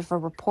content of a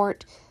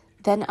report,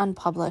 then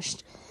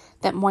unpublished,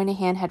 that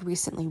Moynihan had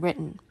recently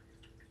written.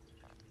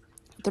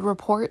 The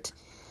report,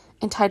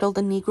 entitled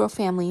The Negro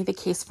Family, The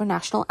Case for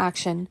National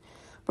Action,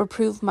 would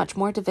prove much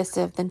more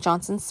divisive than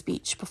Johnson's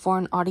speech before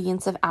an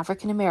audience of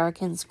African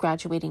Americans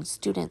graduating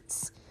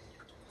students.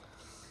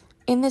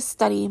 In this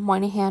study,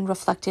 Moynihan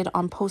reflected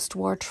on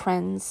post-war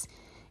trends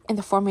in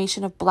the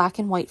formation of black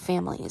and white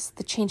families,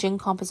 the changing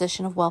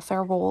composition of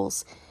welfare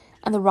roles,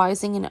 and the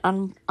rising in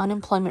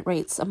unemployment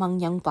rates among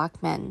young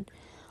black men,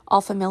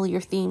 all familiar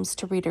themes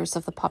to readers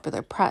of the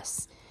popular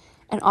press,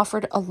 and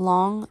offered a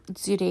long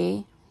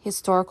durée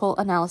historical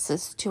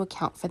analysis to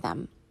account for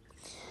them.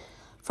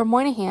 For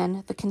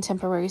Moynihan, the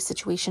contemporary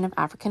situation of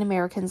African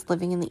Americans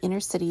living in the inner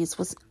cities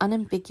was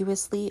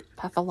unambiguously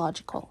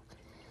pathological.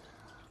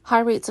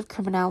 High rates of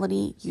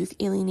criminality, youth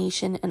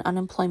alienation, and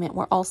unemployment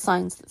were all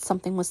signs that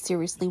something was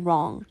seriously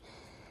wrong,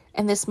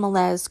 and this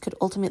malaise could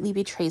ultimately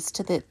be traced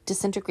to the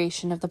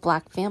disintegration of the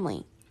black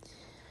family.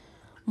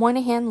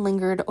 Moynihan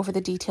lingered over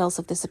the details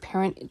of this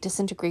apparent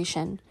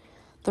disintegration,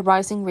 the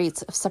rising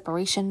rates of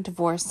separation,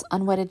 divorce,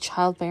 unwedded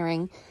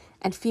childbearing,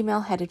 and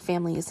female-headed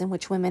families in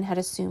which women had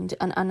assumed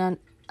an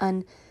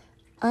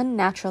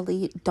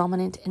unnaturally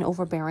dominant and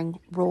overbearing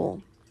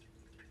role.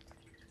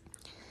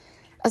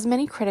 As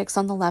many critics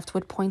on the left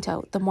would point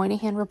out, the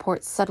Moynihan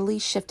report subtly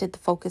shifted the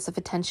focus of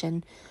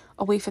attention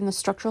away from the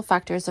structural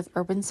factors of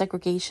urban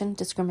segregation,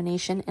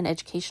 discrimination, and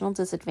educational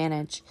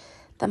disadvantage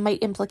that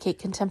might implicate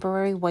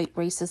contemporary white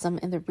racism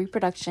in the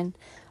reproduction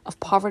of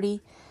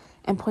poverty,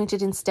 and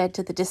pointed instead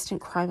to the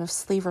distant crime of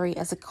slavery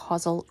as a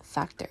causal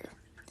factor.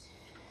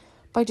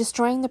 By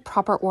destroying the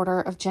proper order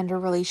of gender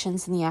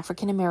relations in the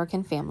African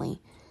American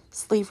family,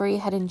 slavery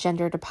had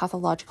engendered a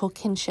pathological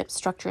kinship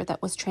structure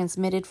that was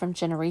transmitted from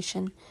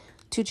generation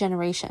to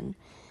generation,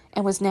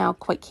 and was now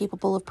quite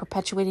capable of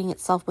perpetuating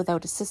itself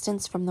without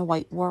assistance from the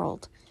white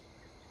world.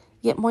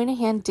 Yet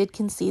Moynihan did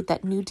concede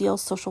that New Deal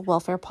social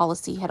welfare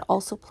policy had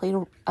also played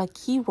a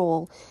key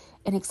role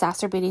in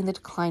exacerbating the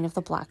decline of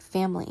the black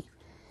family.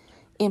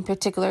 In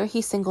particular,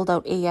 he singled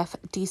out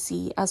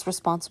AFDC as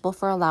responsible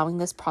for allowing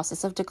this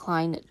process of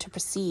decline to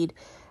proceed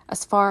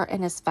as far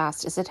and as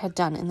fast as it had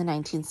done in the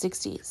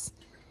 1960s.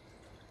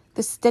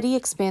 The steady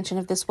expansion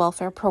of this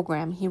welfare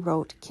program, he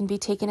wrote, can be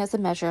taken as a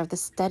measure of the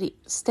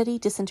steady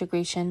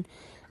disintegration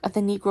of the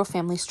Negro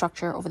family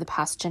structure over the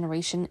past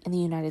generation in the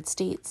United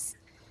States.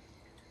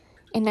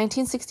 In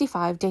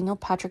 1965, Daniel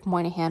Patrick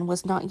Moynihan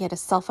was not yet a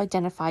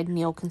self-identified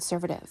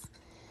neoconservative.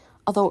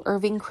 Although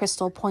Irving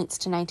Kristol points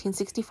to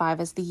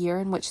 1965 as the year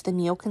in which the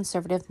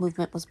neoconservative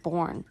movement was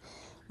born,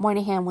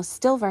 Moynihan was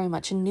still very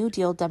much a New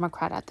Deal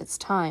Democrat at this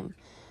time,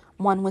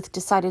 one with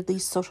decidedly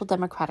social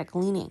democratic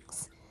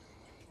leanings.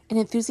 An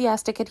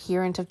enthusiastic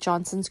adherent of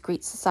Johnson's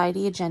Great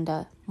Society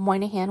agenda,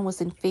 Moynihan was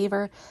in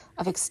favor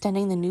of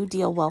extending the New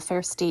Deal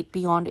welfare state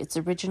beyond its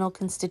original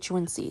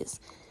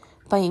constituencies,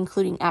 by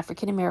including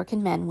African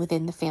American men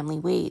within the family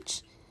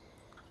wage.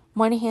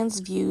 Moynihan's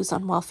views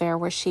on welfare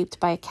were shaped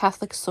by a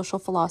Catholic social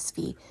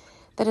philosophy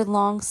that had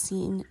long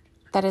seen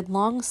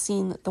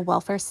the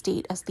welfare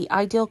state as the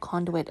ideal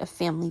conduit of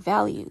family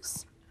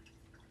values.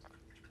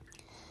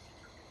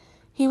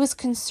 He was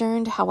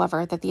concerned,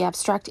 however, that the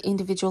abstract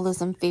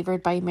individualism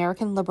favored by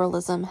American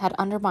liberalism had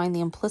undermined the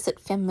implicit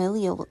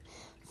familialism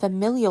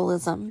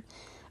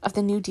of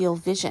the New Deal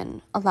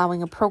vision,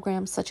 allowing a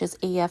program such as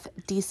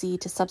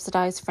AFDC to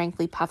subsidize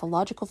frankly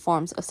pathological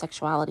forms of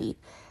sexuality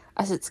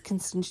as its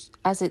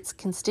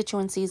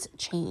constituencies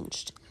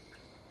changed.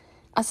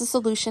 As a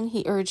solution,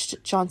 he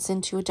urged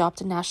Johnson to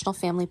adopt a national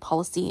family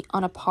policy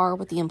on a par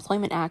with the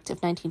Employment Act of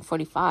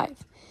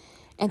 1945,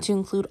 and to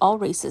include all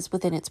races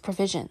within its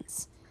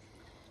provisions.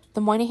 The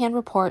Moynihan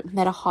Report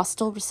met a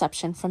hostile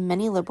reception from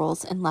many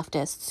liberals and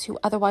leftists who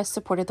otherwise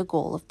supported the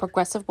goal of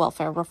progressive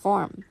welfare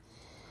reform.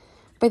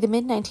 By the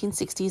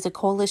mid-1960s, a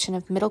coalition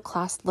of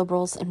middle-class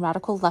liberals and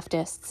radical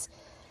leftists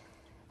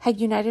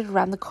had united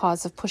around the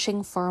cause of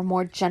pushing for a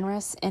more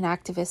generous and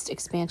activist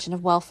expansion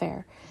of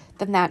welfare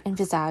than that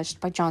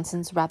envisaged by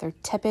Johnson's rather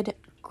tepid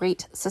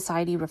Great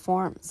Society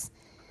reforms.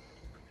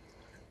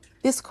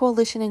 This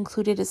coalition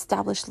included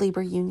established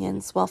labor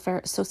unions, welfare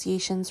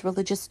associations,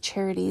 religious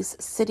charities,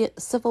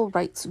 civil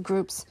rights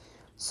groups,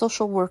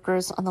 social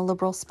workers on the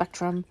liberal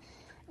spectrum,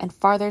 and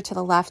farther to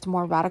the left,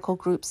 more radical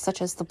groups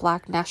such as the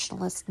Black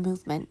Nationalist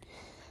Movement,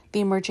 the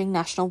emerging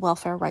National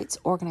Welfare Rights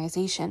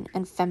Organization,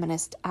 and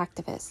feminist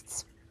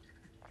activists.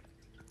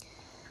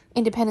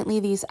 Independently,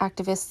 these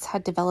activists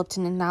had developed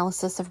an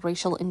analysis of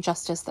racial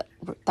injustice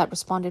that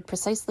responded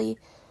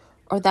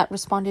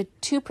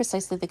to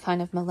precisely the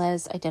kind of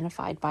malaise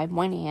identified by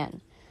Moynihan,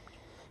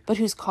 but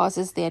whose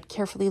causes they had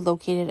carefully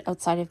located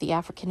outside of the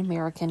African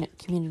American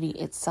community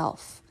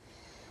itself,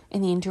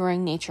 in the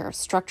enduring nature of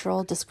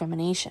structural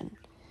discrimination.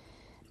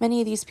 Many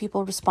of these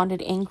people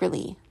responded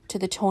angrily to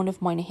the tone of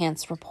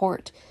Moynihan's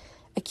report,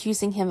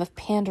 accusing him of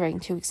pandering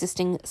to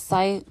existing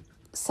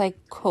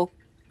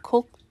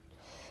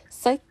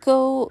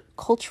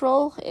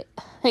psychocultural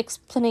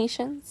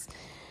explanations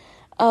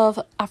of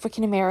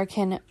African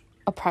American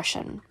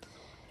oppression.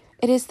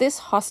 It is this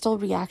hostile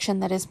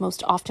reaction that is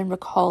most often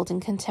recalled in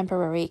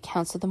contemporary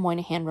accounts of the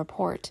Moynihan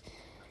Report,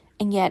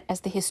 and yet, as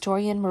the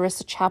historian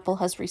Marissa Chappell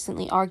has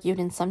recently argued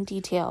in some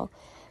detail,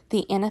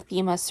 the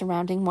anathema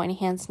surrounding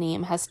Moynihan's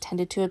name has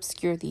tended to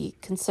obscure the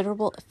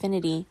considerable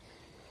affinity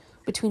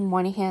between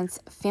Moynihan's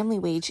family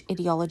wage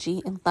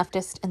ideology and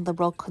leftist and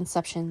liberal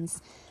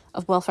conceptions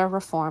of welfare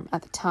reform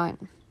at the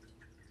time.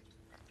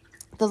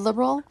 The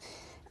liberal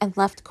and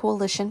left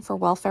coalition for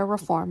welfare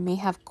reform may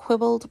have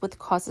quibbled with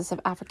causes of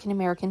African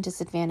American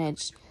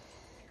disadvantage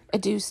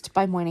adduced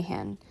by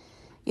Moynihan.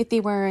 Yet they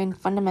were in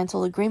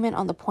fundamental agreement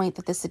on the point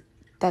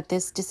that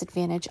this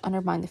disadvantage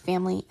undermined the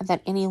family, and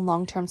that any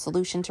long-term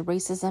solution to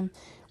racism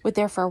would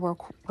therefore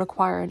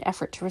require an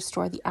effort to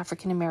restore the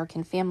African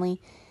American family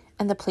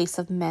and the place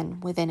of men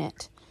within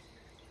it.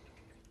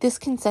 This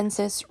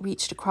consensus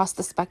reached across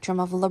the spectrum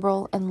of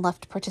liberal and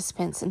left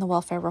participants in the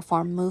welfare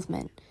reform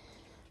movement.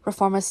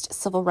 Reformist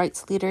civil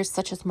rights leaders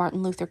such as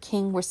Martin Luther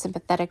King were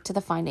sympathetic to the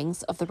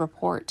findings of the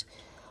report,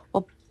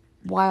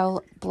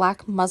 while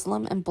Black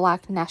Muslim and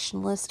Black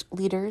nationalist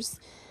leaders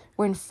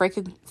were in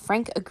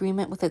frank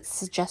agreement with its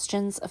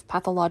suggestions of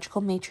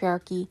pathological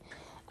matriarchy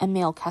and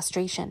male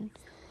castration.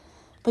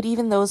 But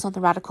even those on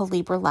the radical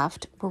labor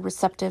left were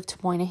receptive to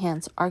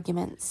Moynihan's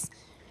arguments.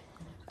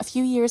 A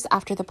few years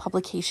after the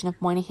publication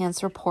of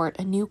Moynihan's report,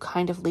 a new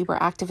kind of labor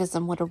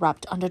activism would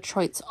erupt on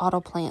Detroit's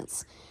auto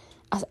plants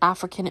as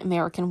African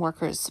American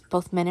workers,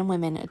 both men and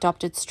women,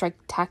 adopted strike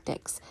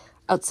tactics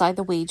outside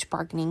the wage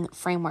bargaining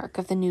framework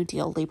of the New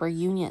Deal labor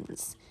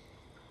unions.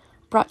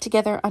 Brought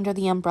together under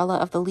the umbrella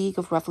of the League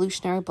of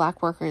Revolutionary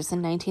Black Workers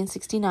in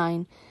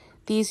 1969,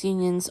 these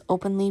unions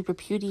openly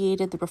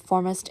repudiated the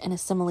reformist and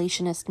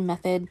assimilationist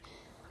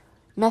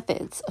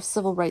methods of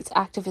civil rights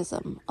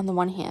activism on the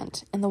one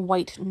hand, and the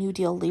white New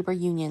Deal labor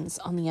unions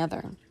on the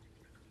other.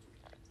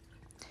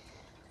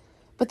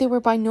 But they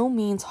were by no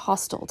means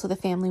hostile to the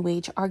family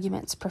wage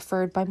arguments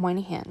preferred by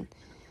Moynihan.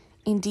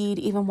 Indeed,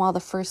 even while the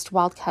first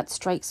wildcat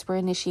strikes were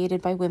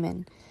initiated by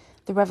women,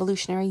 the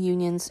revolutionary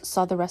unions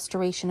saw the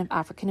restoration of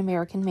African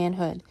American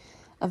manhood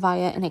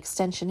via an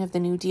extension of the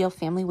New Deal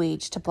family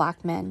wage to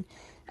black men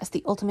as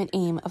the ultimate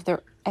aim of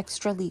their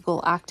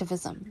extra-legal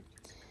activism.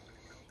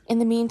 In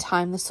the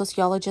meantime, the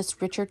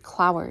sociologist Richard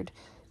Cloward,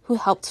 who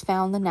helped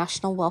found the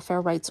National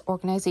Welfare Rights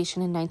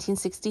Organization in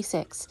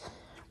 1966,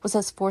 was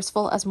as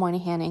forceful as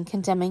Moynihan in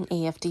condemning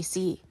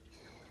AFDC.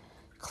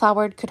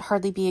 Cloward could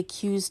hardly be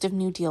accused of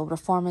New Deal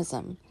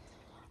reformism.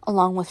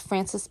 Along with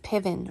Francis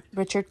Piven,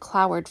 Richard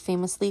Cloward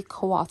famously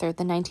co-authored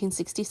the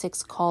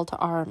 1966 Call to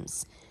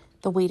Arms,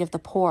 The Weight of the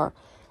Poor,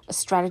 a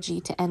strategy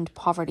to end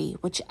poverty,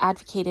 which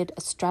advocated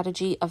a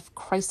strategy of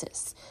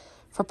crisis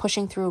for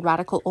pushing through a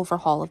radical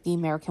overhaul of the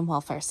American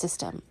welfare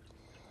system.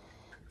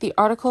 The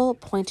article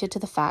pointed to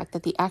the fact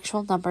that the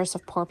actual numbers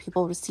of poor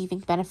people receiving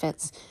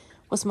benefits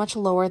was much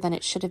lower than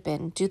it should have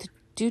been due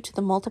to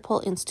the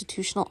multiple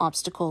institutional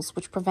obstacles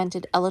which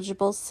prevented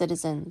eligible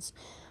citizens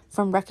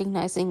from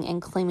recognizing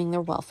and claiming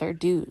their welfare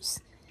dues.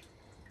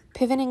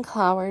 Piven and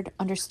Cloward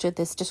understood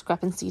this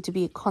discrepancy to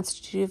be a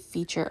constitutive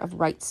feature of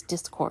rights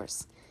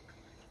discourse.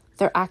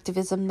 Their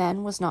activism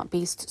then was not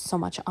based so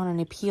much on an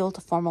appeal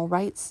to formal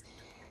rights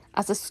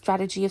as a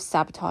strategy of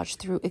sabotage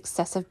through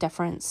excessive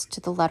deference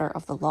to the letter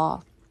of the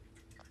law.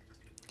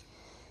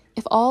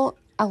 If all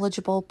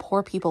eligible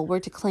poor people were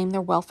to claim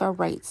their welfare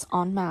rights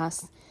en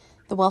masse,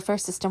 the welfare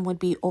system would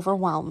be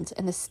overwhelmed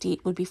and the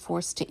state would be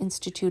forced to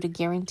institute a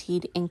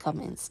guaranteed income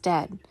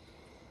instead.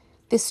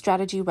 This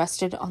strategy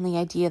rested on the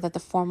idea that the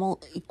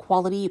formal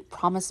equality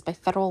promised by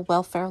federal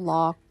welfare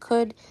law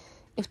could,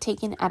 if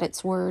taken at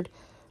its word,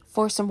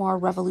 force a more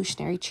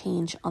revolutionary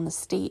change on the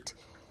state.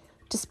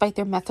 Despite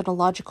their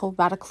methodological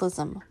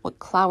radicalism, what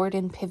Cloward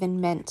and Piven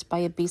meant by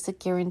a basic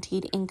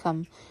guaranteed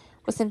income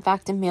was in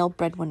fact a male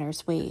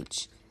breadwinner's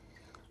wage.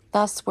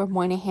 Thus, where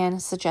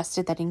Moynihan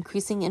suggested that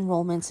increasing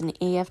enrollments in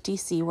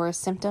AFDC were a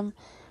symptom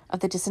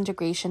of the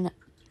disintegrating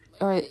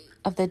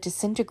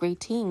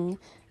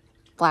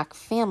black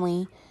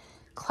family,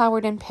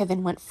 Cloward and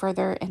Piven went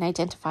further and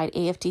identified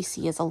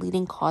AFDC as a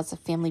leading cause of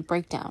family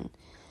breakdown.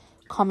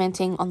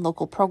 Commenting on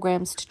local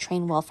programs to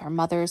train welfare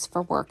mothers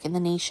for work in the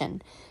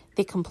nation,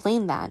 they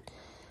complained that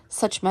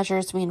such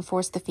measures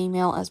reinforce the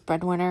female as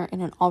breadwinner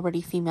in an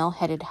already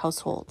female-headed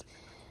household.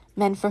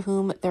 Men for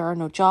whom there are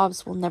no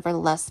jobs will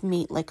nevertheless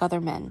mate like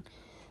other men,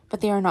 but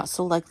they are not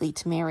so likely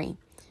to marry.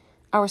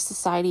 Our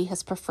society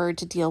has preferred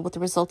to deal with the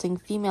resulting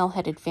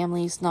female-headed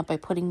families not by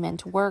putting men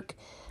to work,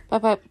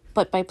 but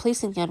by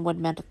placing the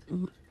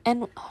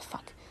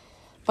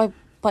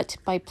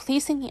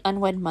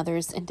unwed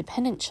mothers and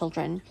dependent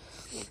children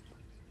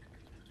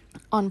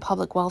on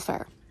public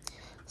welfare,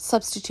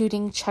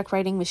 substituting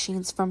check-writing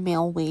machines for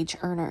male wage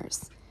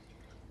earners.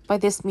 By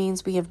this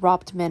means, we have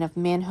robbed men of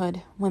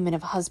manhood, women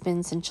of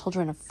husbands, and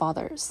children of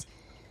fathers.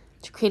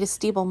 To create a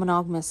stable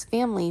monogamous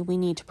family, we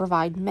need to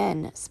provide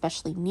men,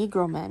 especially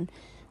Negro men,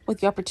 with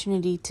the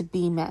opportunity to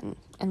be men,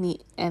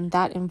 and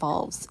that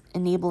involves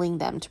enabling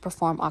them to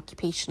perform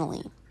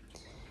occupationally.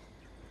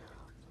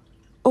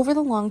 Over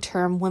the long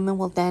term, women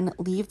will then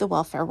leave the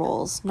welfare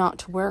rolls, not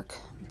to work,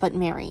 but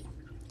marry.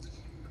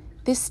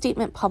 This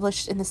statement,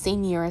 published in the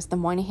same year as the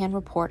Moynihan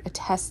Report,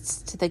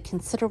 attests to the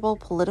considerable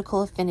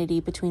political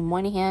affinity between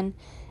Moynihan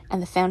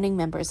and the founding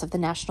members of the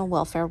National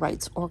Welfare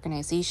Rights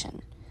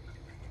Organization.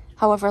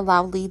 However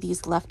loudly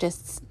these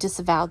leftists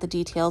disavowed the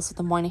details of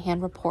the Moynihan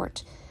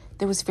Report,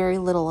 there was very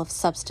little of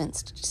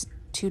substance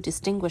to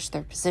distinguish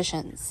their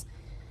positions.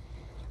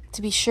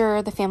 To be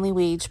sure, the family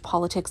wage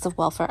politics of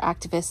welfare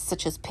activists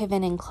such as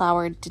Piven and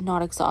Cloward did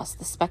not exhaust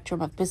the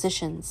spectrum of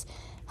positions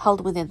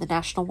held within the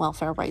National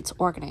Welfare Rights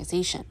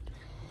Organization.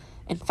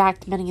 In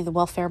fact, many of the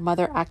welfare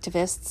mother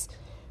activists,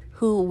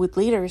 who would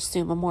later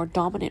assume a more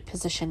dominant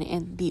position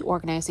in the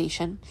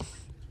organization,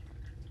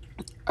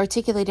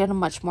 articulated a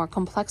much more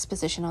complex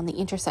position on the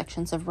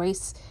intersections of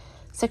race,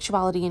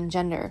 sexuality, and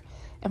gender,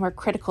 and were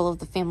critical of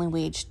the family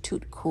wage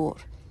tout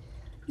court.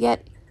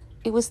 Yet,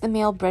 it was the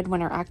male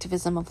breadwinner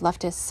activism of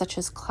leftists such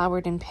as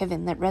Cloward and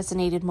Piven that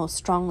resonated most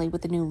strongly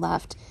with the New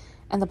Left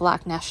and the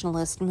Black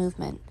nationalist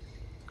movement.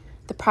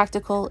 The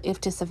practical, if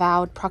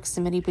disavowed,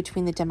 proximity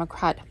between the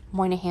Democrat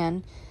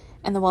Moynihan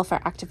and the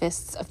welfare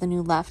activists of the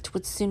New Left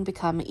would soon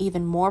become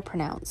even more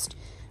pronounced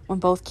when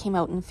both came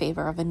out in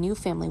favor of a new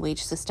family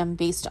wage system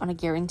based on a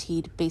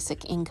guaranteed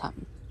basic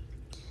income.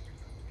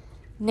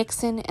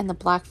 Nixon and the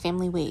Black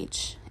family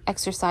wage,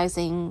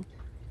 exercising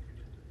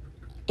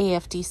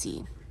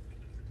AFDC.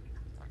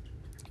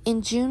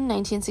 In June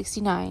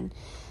 1969,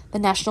 the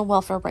National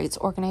Welfare Rights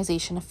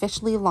Organization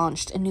officially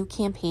launched a new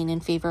campaign in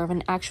favor of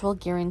an actual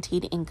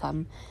guaranteed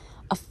income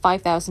of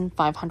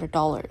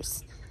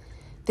 $5,500.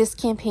 This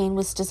campaign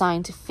was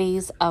designed to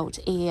phase out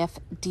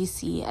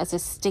AFDC as a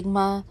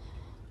stigmatized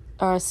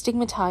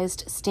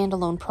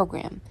standalone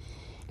program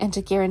and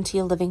to guarantee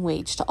a living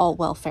wage to all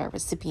welfare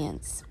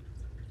recipients.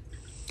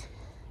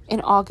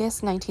 In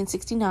August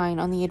 1969,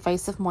 on the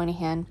advice of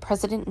Moynihan,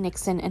 President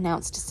Nixon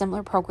announced a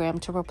similar program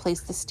to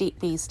replace the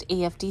state-based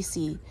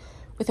AFDC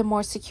with a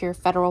more secure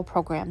federal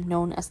program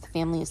known as the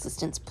Family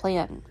Assistance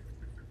Plan.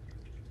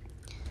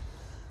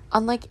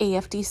 Unlike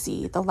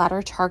AFDC, the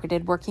latter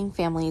targeted working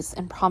families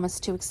and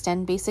promised to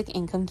extend basic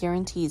income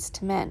guarantees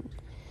to men,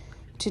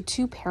 to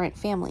two-parent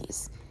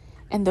families,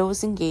 and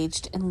those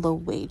engaged in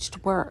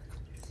low-waged work.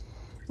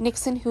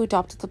 Nixon, who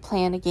adopted the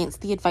plan against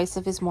the advice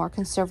of his more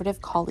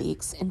conservative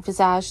colleagues,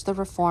 envisaged the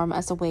reform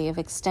as a way of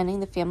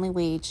extending the family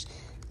wage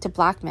to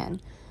Black men,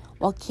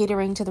 while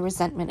catering to the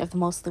resentment of the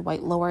mostly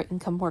white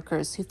lower-income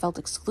workers who felt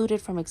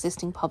excluded from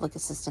existing public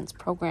assistance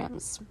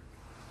programs.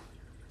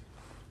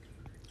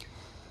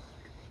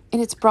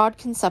 In its broad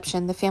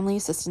conception, the Family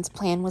Assistance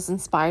Plan was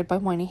inspired by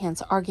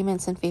Moynihan's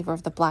arguments in favor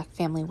of the Black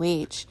family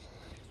wage.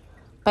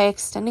 By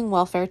extending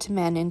welfare to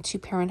men in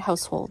two-parent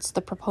households,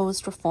 the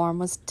proposed reform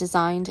was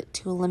designed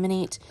to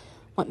eliminate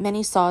what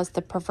many saw as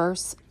the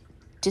perverse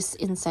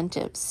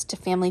disincentives to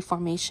family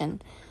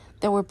formation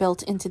that were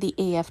built into the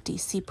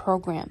AFDC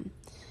program.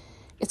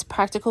 Its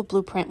practical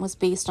blueprint was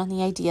based on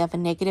the idea of a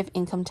negative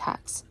income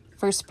tax,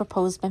 first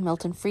proposed by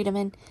Milton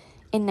Friedman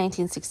in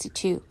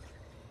 1962.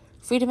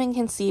 Friedman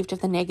conceived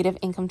of the negative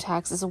income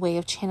tax as a way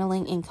of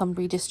channeling income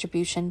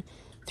redistribution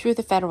through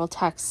the federal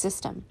tax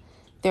system,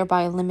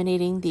 thereby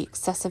eliminating the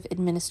excessive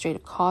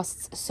administrative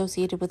costs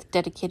associated with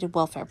dedicated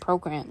welfare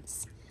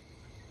programs.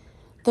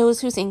 Those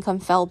whose income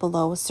fell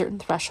below a certain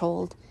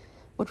threshold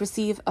would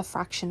receive a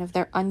fraction of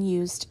their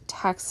unused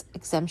tax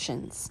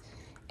exemptions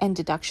and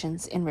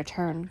deductions in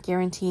return,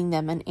 guaranteeing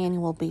them an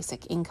annual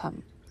basic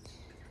income.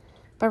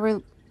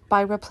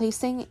 By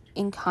replacing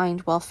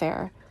in-kind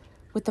welfare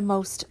with the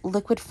most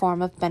liquid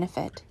form of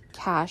benefit,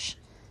 cash,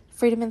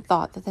 Friedman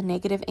thought that the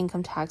negative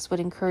income tax would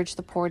encourage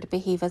the poor to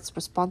behave as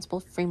responsible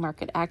free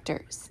market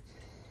actors.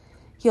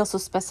 He also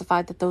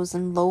specified that those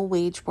in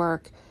low-wage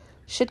work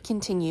should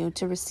continue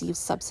to receive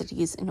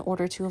subsidies in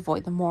order to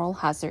avoid the moral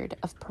hazard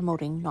of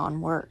promoting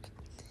non-work.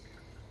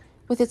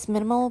 With its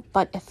minimal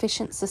but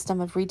efficient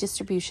system of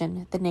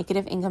redistribution, the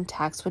negative income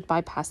tax would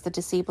bypass the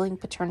disabling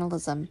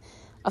paternalism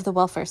of the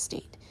welfare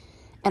state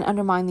and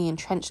undermine the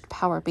entrenched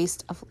power base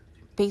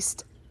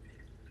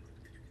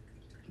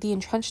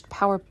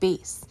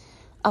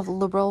of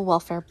liberal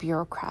welfare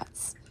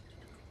bureaucrats.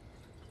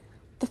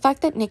 The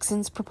fact that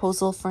Nixon's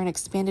proposal for an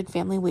expanded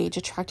family wage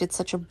attracted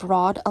such a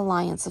broad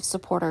alliance of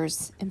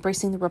supporters,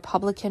 embracing the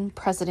Republican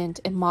president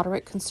and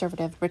moderate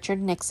conservative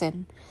Richard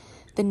Nixon,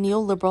 the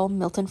neoliberal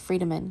Milton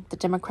Friedman, the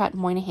Democrat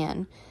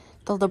Moynihan,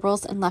 the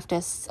liberals and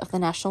leftists of the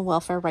national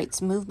welfare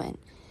rights movement,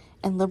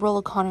 and liberal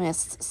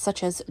economists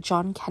such as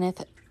John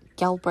Kenneth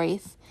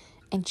Galbraith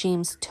and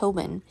James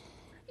Tobin,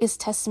 is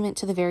testament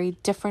to the very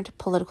different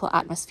political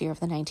atmosphere of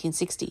the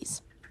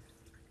 1960s.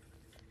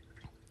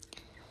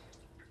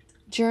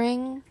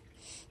 During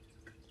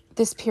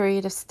this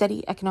period of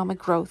steady economic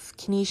growth,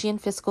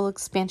 Keynesian fiscal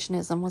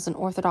expansionism was an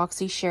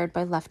orthodoxy shared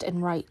by left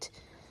and right.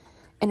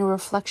 In a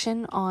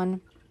reflection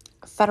on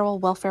federal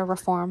welfare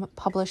reform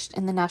published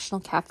in the National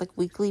Catholic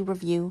Weekly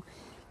Review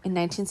in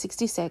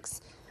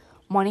 1966,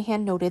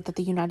 Moynihan noted that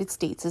the United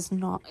States is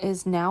now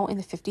in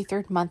the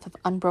 53rd month of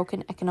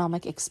unbroken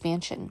economic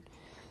expansion,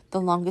 the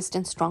longest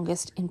and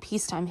strongest in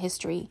peacetime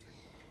history.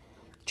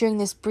 During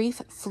this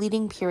brief,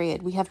 fleeting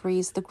period, we have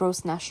raised the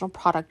gross national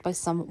product by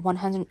some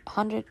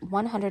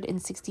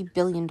 $160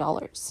 billion.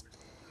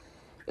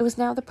 It was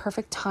now the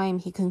perfect time,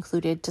 he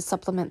concluded, to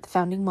supplement the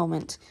founding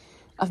moment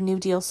of New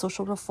Deal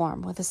social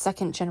reform with a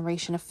second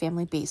generation of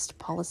family-based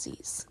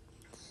policies.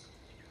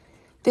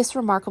 This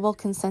remarkable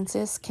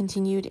consensus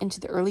continued into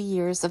the early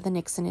years of the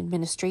Nixon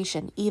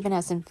administration, even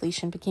as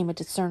inflation became a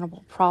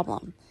discernible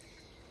problem.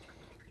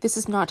 This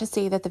is not to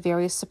say that the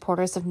various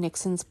supporters of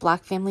Nixon's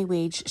Black family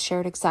wage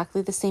shared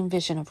exactly the same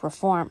vision of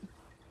reform.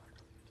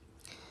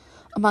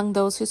 Among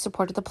those who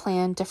supported the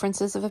plan,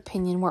 differences of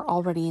opinion were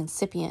already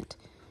incipient.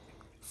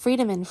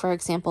 Friedemann, for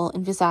example,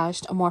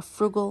 envisaged a more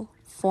frugal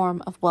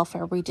form of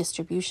welfare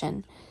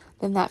redistribution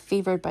than that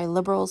favored by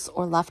liberals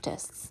or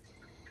leftists.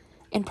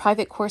 In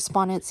private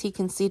correspondence, he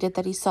conceded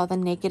that he saw the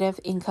negative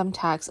income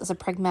tax as a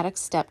pragmatic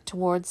step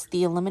towards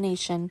the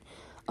elimination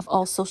of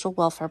all social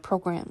welfare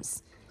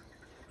programs.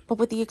 But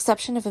with the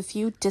exception of a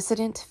few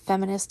dissident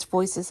feminist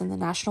voices in the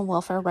national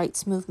welfare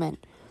rights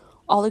movement,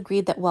 all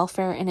agreed that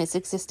welfare in its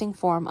existing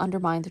form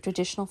undermined the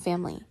traditional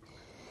family,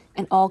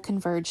 and all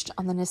converged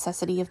on the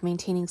necessity of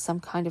maintaining some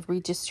kind of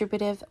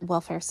redistributive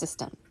welfare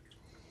system.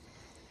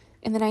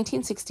 In the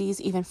 1960s,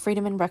 even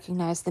Friedemann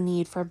recognized the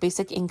need for a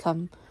basic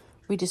income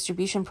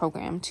redistribution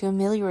program to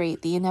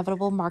ameliorate the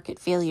inevitable market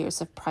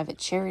failures of private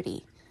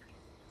charity.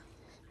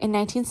 In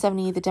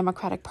 1970, the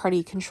Democratic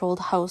Party-controlled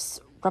House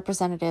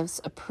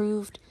representatives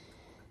approved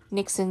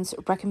Nixon's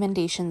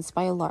recommendations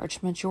by a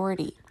large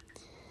majority.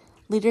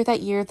 Later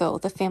that year, though,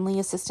 the Family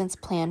Assistance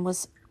Plan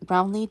was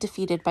roundly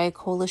defeated by a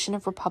coalition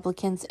of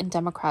Republicans and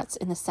Democrats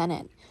in the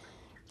Senate,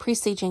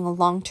 presaging a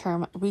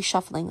long-term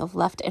reshuffling of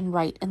left and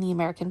right in the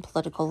American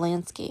political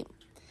landscape.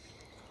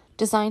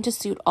 Designed to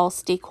suit all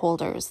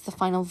stakeholders, the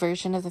final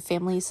version of the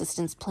Family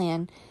Assistance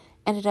Plan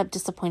ended up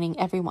disappointing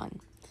everyone.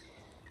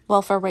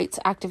 Welfare rights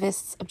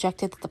activists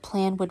objected that the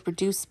plan would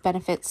reduce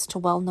benefits to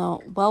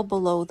well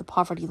below the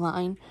poverty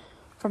line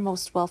for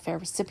most welfare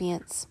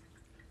recipients,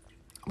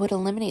 would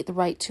eliminate the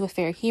right to a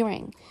fair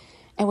hearing,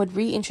 and would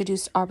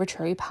reintroduce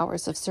arbitrary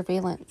powers of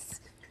surveillance.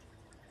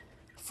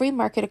 Free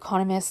market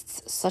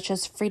economists such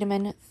as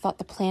Friedemann thought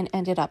the plan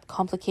ended up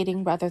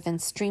complicating rather than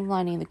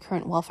streamlining the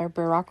current welfare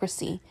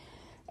bureaucracy,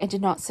 and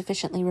did not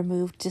sufficiently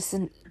remove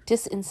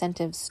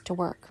disincentives to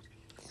work.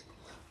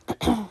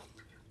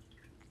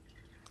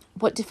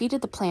 What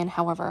defeated the plan,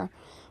 however,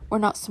 were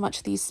not so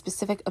much these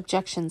specific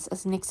objections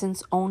as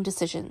Nixon's own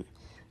decision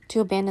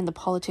to abandon the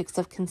politics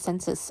of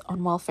consensus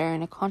on welfare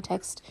in a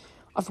context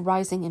of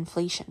rising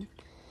inflation.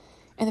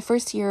 In the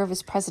first year of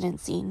his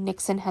presidency,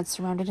 Nixon had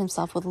surrounded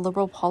himself with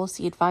liberal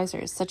policy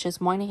advisors such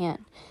as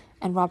Moynihan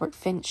and Robert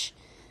Finch,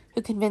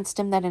 who convinced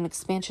him that an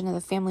expansion of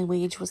the family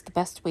wage was the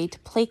best way to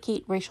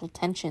placate racial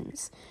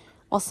tensions,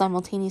 while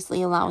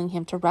simultaneously allowing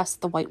him to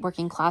wrest the white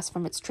working class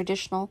from its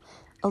traditional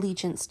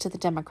allegiance to the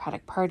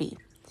Democratic Party.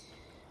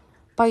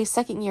 By his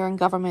second year in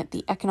government,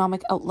 the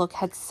economic outlook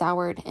had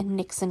soured, and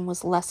Nixon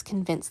was less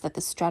convinced that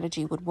this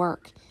strategy would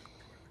work.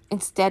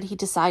 Instead, he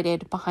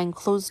decided, behind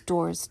closed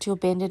doors, to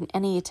abandon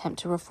any attempt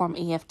to reform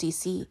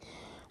AFDC,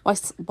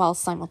 while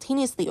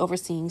simultaneously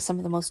overseeing some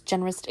of the most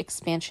generous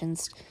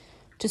expansions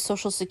to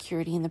Social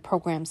Security in the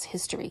program's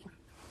history.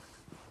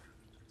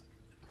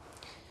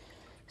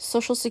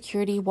 Social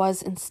Security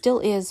was and still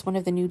is one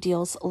of the New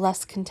Deal's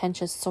less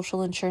contentious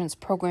social insurance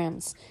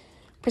programs,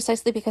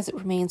 precisely because it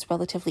remains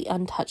relatively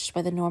untouched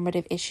by the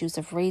normative issues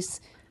of race,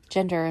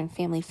 gender, and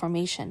family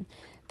formation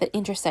that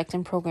intersect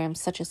in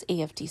programs such as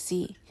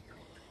AFDC.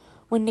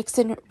 When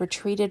Nixon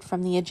retreated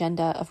from the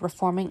agenda of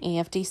reforming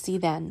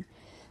AFDC then,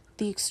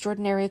 the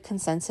extraordinary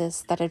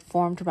consensus that had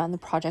formed around the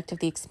project of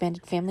the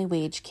expanded family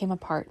wage came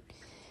apart,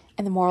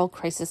 and the moral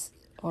crisis,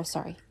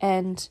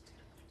 and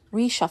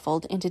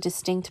reshuffled into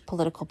distinct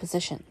political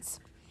positions.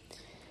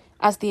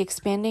 As the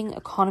expanding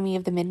economy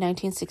of the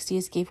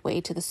mid-1960s gave way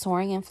to the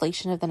soaring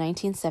inflation of the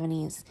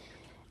 1970s,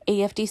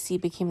 AFDC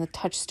became the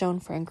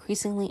touchstone for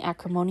increasingly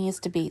acrimonious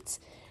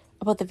debates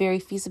about the very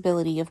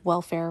feasibility of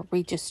welfare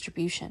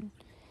redistribution.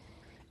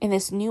 In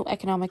this new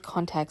economic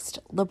context,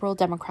 liberal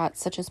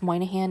Democrats such as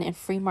Moynihan and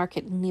free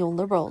market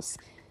neoliberals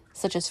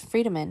such as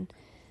Friedemann,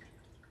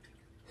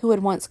 who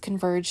had once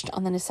converged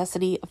on the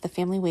necessity of the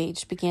family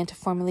wage, began to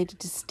formulate a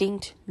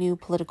distinct new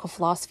political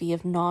philosophy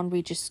of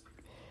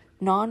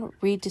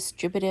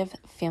non-redistributive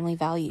family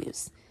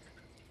values.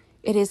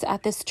 It is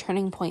at this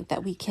turning point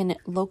that we can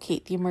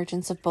locate the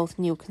emergence of both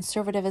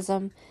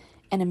neoconservatism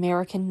and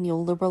American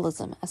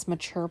neoliberalism as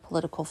mature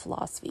political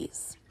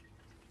philosophies.